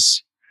 Eva,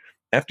 is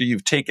after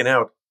you've taken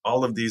out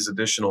all of these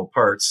additional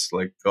parts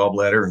like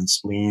gallbladder and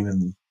spleen,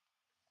 and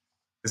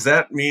does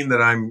that mean that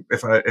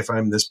if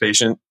I'm this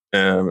patient,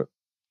 I'm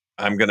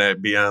going to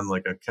be on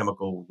like a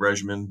chemical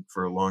regimen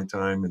for a long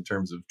time in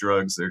terms of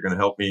drugs? They're going to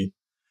help me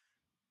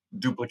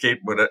duplicate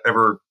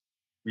whatever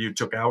you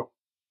took out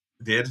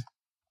did?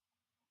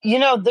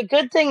 The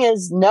good thing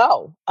is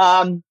no.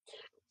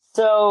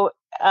 So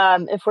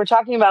if we're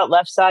talking about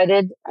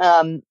left-sided,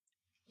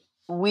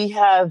 we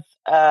have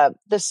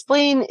the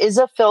spleen is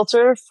a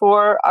filter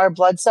for our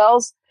blood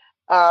cells,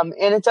 and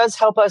it does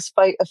help us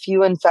fight a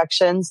few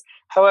infections.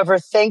 However,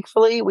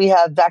 thankfully, we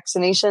have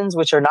vaccinations,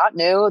 which are not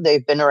new.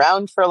 They've been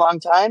around for a long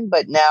time,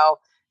 but now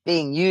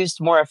being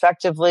used more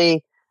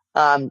effectively,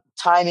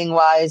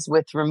 timing-wise,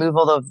 with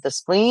removal of the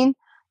spleen.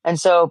 And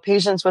so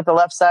patients with a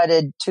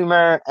left-sided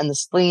tumor and the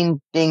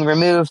spleen being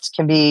removed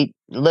can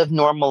live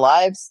normal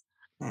lives.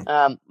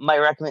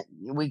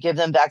 We give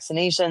them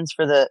vaccinations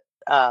for the,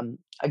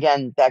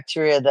 again,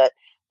 bacteria that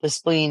the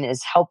spleen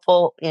is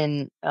helpful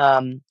in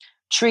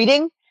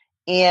treating.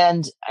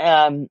 And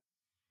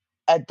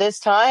at this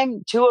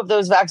time, 2 of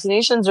those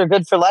vaccinations are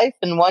good for life,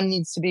 and 1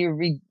 needs to be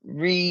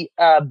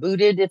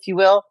rebooted, if you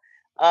will,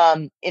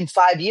 in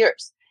 5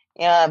 years.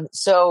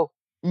 So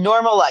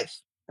normal life.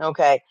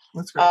 Okay.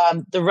 That's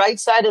great. The right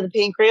side of the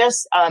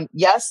pancreas,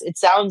 yes, it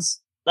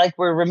sounds like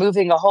we're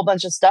removing a whole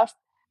bunch of stuff,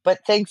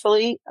 but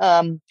thankfully,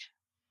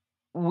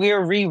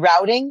 we're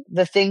rerouting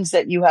the things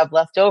that you have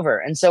left over.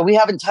 And so we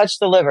haven't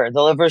touched the liver.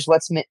 The liver is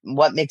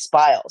what makes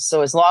bile.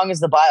 So as long as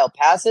the bile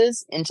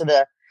passes into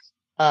the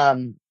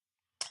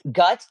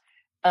gut,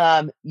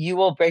 you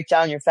will break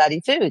down your fatty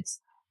foods.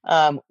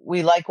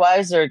 We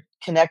likewise are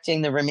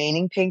connecting the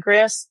remaining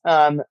pancreas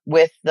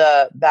with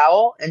the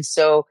bowel. And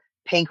so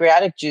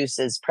pancreatic juice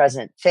is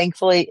present.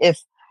 Thankfully,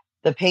 if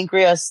the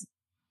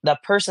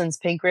person's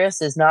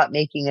pancreas is not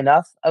making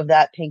enough of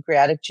that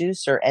pancreatic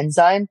juice or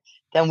enzyme,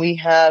 then we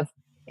have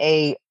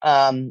a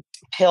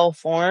pill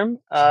form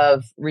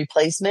of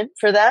replacement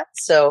for that.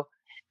 So,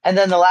 and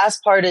then the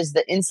last part is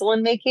the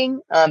insulin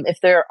making. If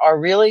there are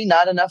really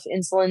not enough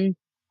insulin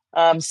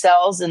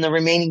cells in the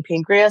remaining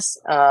pancreas,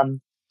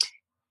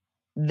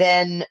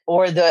 then,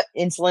 or the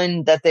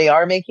insulin that they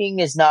are making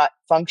is not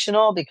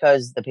functional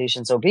because the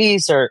patient's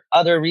obese or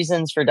other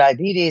reasons for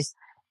diabetes,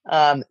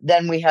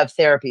 then we have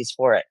therapies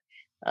for it.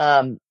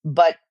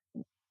 But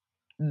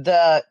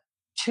the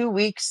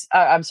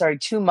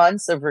 2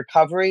 months of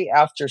recovery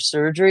after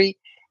surgery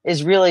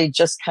is really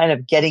just kind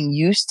of getting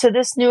used to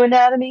this new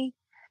anatomy.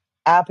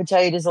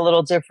 Appetite is a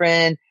little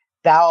different.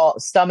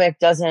 Stomach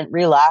doesn't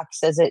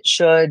relax as it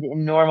should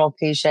in normal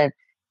patient.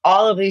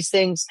 All of these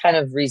things kind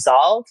of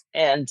resolve,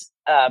 and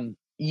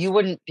you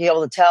wouldn't be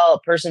able to tell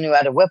a person who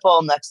had a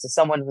Whipple next to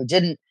someone who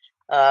didn't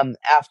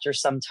after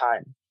some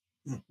time.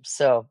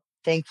 So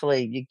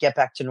thankfully, you get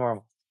back to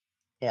normal.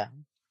 Yeah.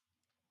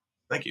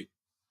 Thank you.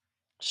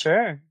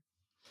 Sure.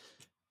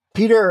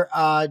 Peter,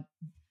 I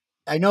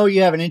know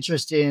you have an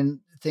interest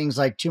in things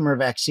like tumor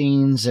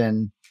vaccines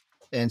and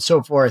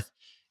so forth.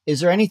 Is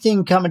there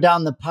anything coming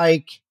down the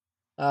pike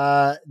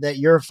that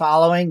you're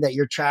following, that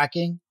you're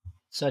tracking,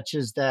 such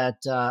as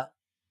that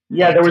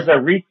Yeah, there was a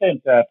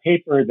recent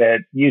paper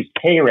that used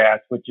KRAS,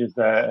 which is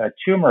a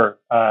tumor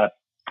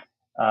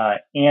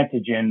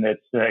antigen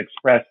that's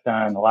expressed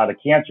on a lot of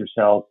cancer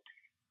cells,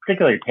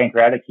 particularly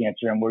pancreatic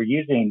cancer, and we're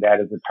using that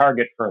as a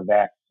target for a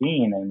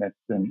vaccine, and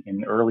it's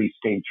in early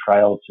stage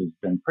trials has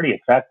been pretty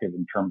effective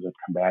in terms of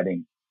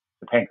combating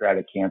the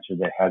pancreatic cancer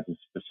that has a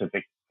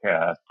specific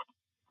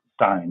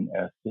sign,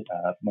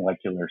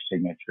 molecular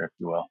signature, if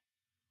you will.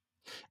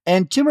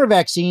 And tumor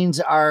vaccines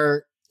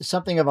are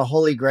something of a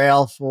holy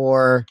grail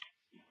for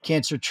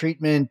cancer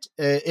treatment.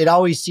 It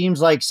always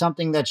seems like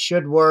something that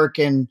should work,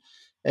 and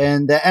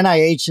the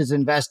NIH has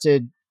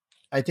invested,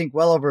 I think,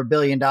 well over $1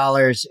 billion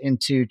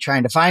into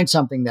trying to find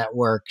something that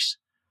works.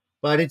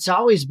 But it's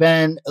always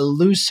been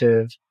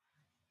elusive.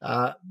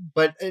 Uh,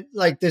 but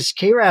like this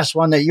KRAS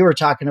one that you were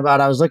talking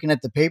about, I was looking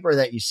at the paper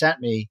that you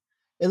sent me.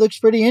 It looks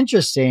pretty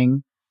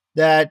interesting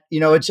that,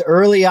 it's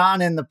early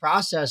on in the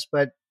process,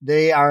 but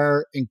they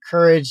are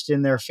encouraged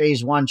in their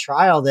phase 1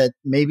 trial that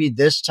maybe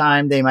this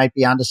time they might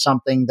be onto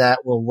something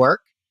that will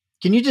work.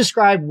 Can you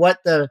describe what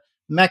the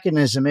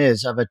mechanism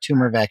is of a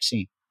tumor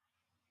vaccine?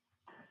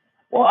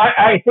 Well,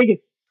 I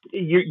think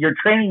you're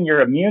training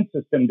your immune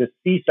system to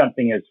see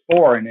something as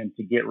foreign and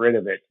to get rid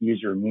of it, to use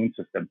your immune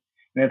system.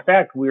 And in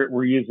fact,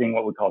 we're using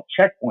what we call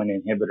checkpoint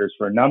inhibitors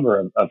for a number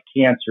of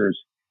cancers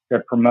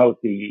that promote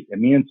the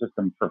immune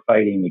system for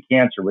fighting the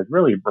cancer with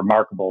really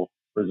remarkable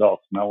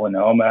results.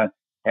 Melanoma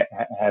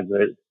has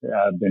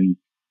been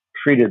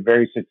treated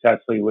very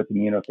successfully with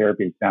immunotherapy.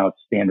 It's now it's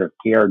standard of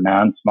care.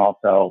 Non-small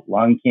cell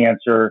lung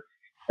cancer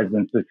has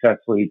been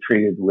successfully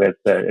treated with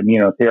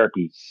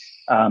immunotherapy.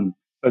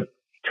 But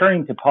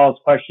turning to Paul's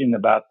question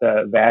about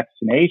the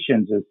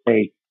vaccinations is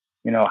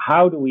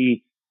how do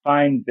we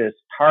find this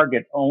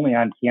target only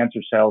on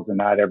cancer cells and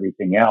not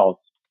everything else?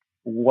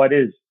 What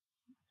is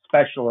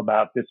special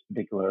about this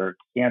particular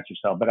cancer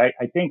cell? But I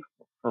think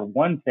for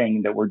one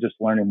thing that we're just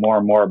learning more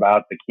and more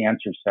about the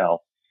cancer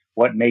cell,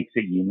 what makes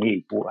it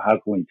unique? How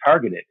can we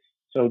target it?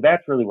 So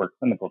that's really where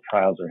clinical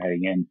trials are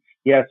heading in.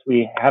 Yes,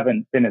 we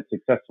haven't been as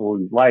successful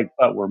as we'd like,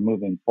 but we're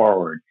moving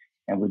forward.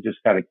 And we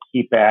just got to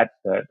keep at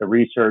the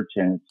research,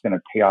 and it's going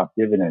to pay off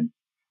dividends.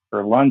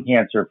 For lung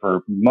cancer,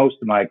 for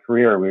most of my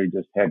career, we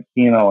just had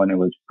chemo, and it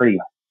was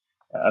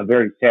a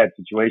very sad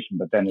situation.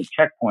 But then the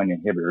checkpoint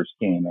inhibitors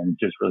came and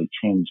just really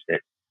changed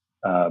it.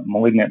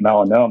 Malignant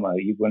melanoma,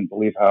 you wouldn't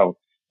believe how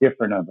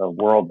different of a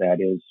world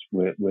that is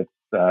with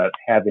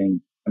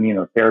having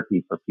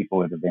immunotherapy for people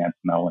with advanced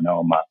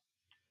melanoma.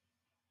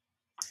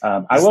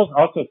 I will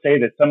also say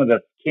that some of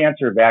the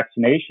cancer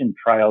vaccination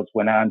trials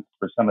went on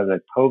for some of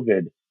the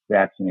COVID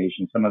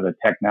vaccination, some of the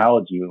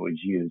technology that was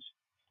used.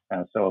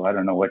 So I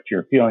don't know what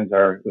your feelings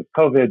are with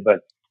COVID,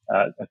 but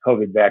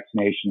COVID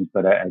vaccinations.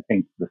 But I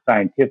think the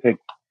scientific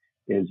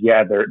is,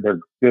 they're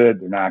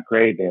good, they're not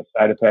great, they have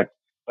side effects.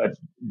 But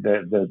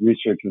the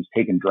research was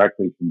taken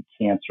directly from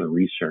cancer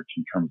research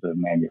in terms of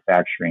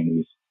manufacturing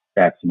these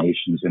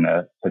vaccinations in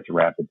such a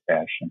rapid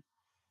fashion.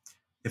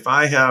 If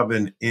I have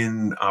an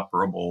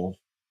inoperable,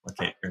 I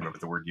can't remember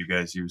the word you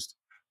guys used,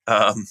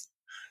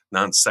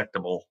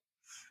 non-resectable.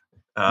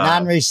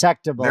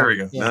 Non-resectable. There we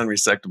go. Yeah.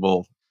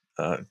 Non-resectable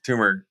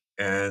tumor.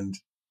 And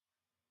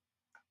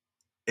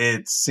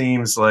it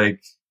seems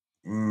like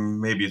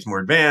maybe it's more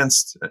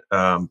advanced.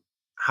 How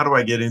do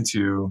I get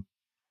into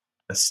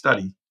a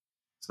study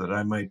so that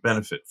I might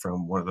benefit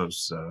from one of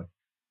those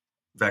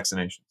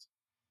vaccinations?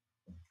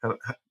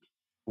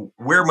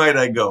 Where might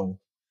I go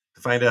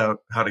to find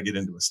out how to get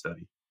into a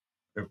study?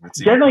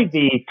 Generally,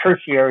 the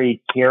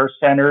tertiary care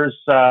centers.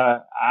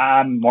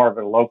 I'm more of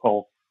a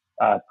local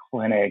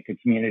clinic, a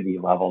community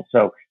level.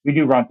 So we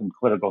do run some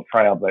clinical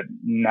trial, but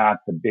not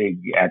the big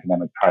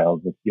academic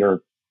trials. If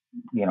you're,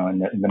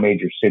 in the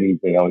major cities,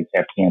 they always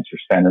have cancer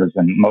centers,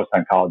 and most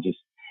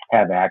oncologists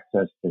have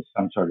access to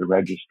some sort of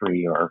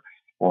registry or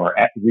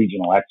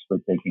regional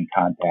experts they can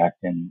contact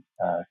and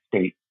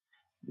state,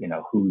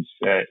 who's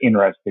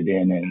interested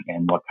in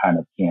and what kind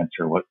of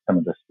cancer, what some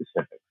of the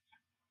specifics.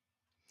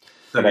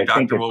 So your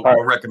doctor will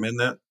recommend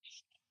that?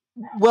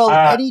 Well,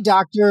 any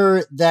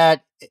doctor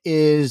that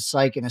is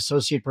like an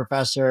associate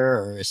professor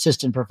or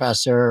assistant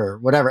professor or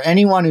whatever,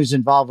 anyone who's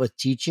involved with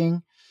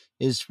teaching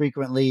is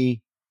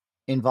frequently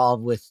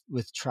involved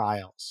with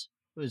trials.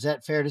 Is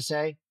that fair to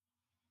say?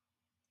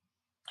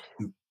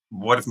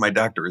 What if my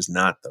doctor is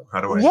not, though?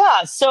 How do I?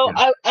 Yeah. So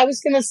I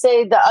was going to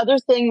say the other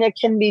thing that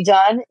can be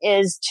done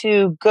is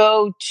to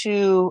go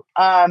to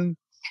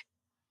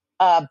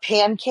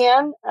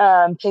PanCan,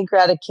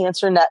 Pancreatic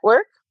Cancer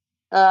Network,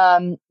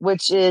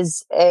 which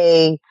is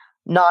a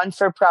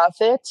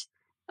non-for-profit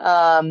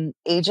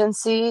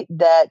agency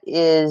that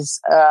has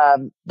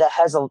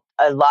a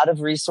lot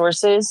of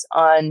resources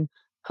on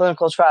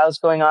clinical trials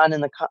going on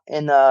in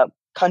the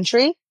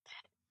country,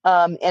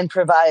 and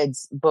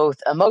provides both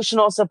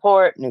emotional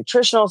support,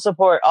 nutritional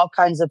support, all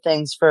kinds of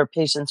things for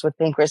patients with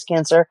pancreas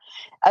cancer,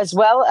 as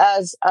well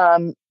as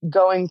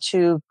going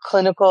to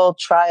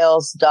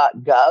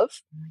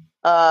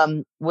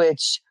clinicaltrials.gov,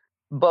 which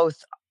both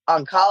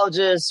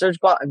oncologists,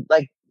 surgical,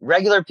 like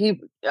regular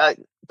people,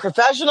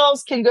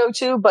 professionals can go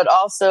to, but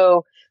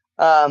also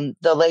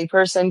the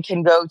layperson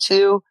can go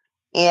to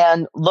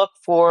and look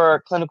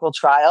for clinical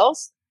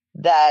trials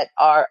that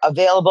are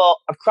available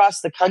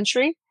across the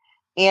country.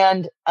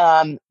 And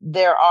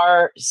there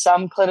are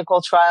some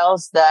clinical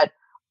trials that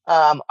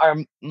are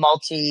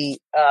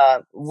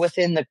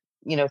within the,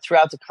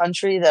 throughout the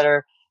country that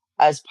are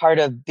as part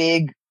of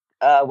big,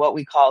 what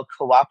we call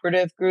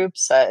cooperative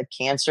groups,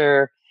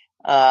 cancer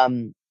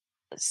um,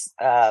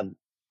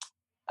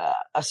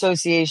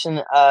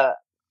 association,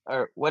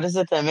 or what is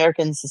it? The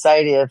American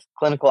Society of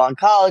Clinical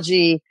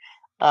Oncology,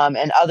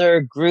 and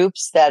other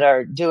groups that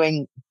are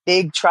doing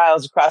big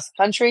trials across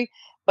the country.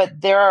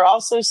 But there are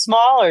also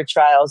smaller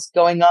trials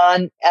going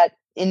on at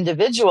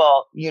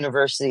individual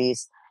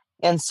universities.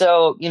 And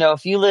so,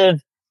 if you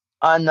live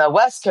on the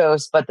West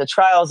Coast, but the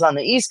trial's on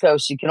the East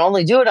Coast, you can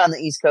only do it on the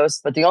East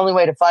Coast. But the only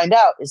way to find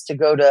out is to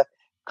go to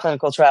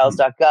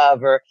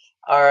clinicaltrials.gov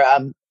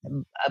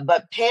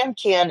but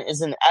PanCan is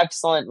an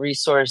excellent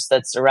resource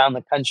that's around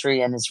the country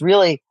and is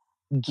really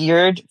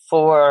geared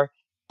for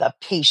the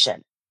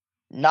patient,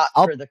 not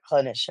for the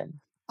clinician.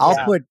 I'll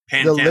Yeah. put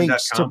the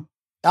links to.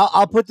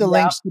 I'll put the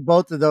links to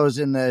both of those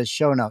in the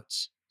show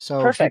notes,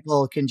 so Perfect.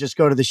 people can just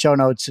go to the show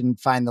notes and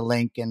find the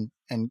link and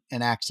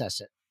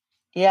access it.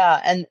 Yeah,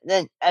 and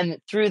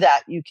through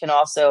that you can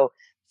also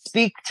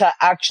speak to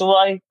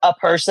actually a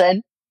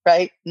person,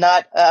 right?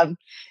 Not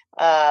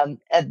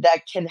and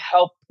that can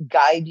help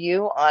guide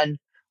you on,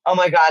 oh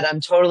my God,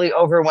 I'm totally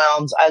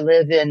overwhelmed. I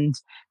live in,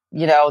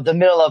 the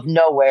middle of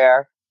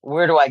nowhere.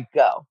 Where do I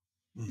go?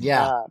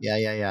 Yeah.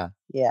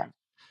 Yeah.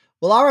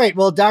 Well, all right.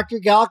 Well, Dr.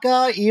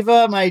 Galka,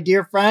 Eva, my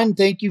dear friend,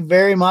 thank you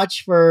very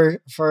much for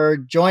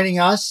joining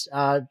us.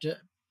 I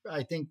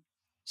think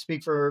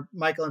speak for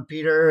Michael and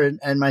Peter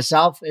and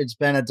myself. It's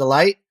been a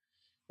delight,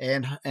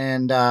 and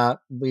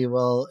we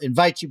will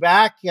invite you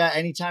back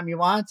anytime you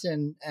want.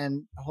 And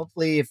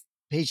hopefully, if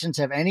patients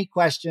have any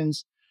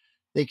questions,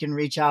 they can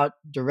reach out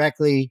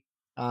directly.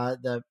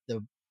 The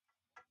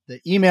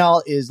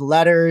email is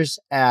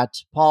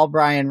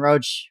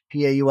letters@paulbryanroach,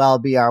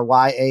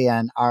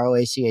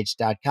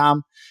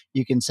 PaulBryanRoach.com.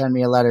 You can send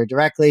me a letter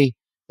directly,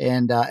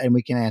 and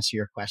we can answer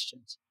your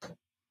questions.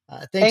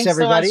 Thanks,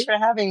 everybody. So much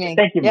for having me.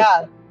 Thank you.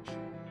 Yeah.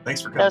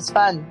 Thanks for coming. That was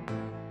fun.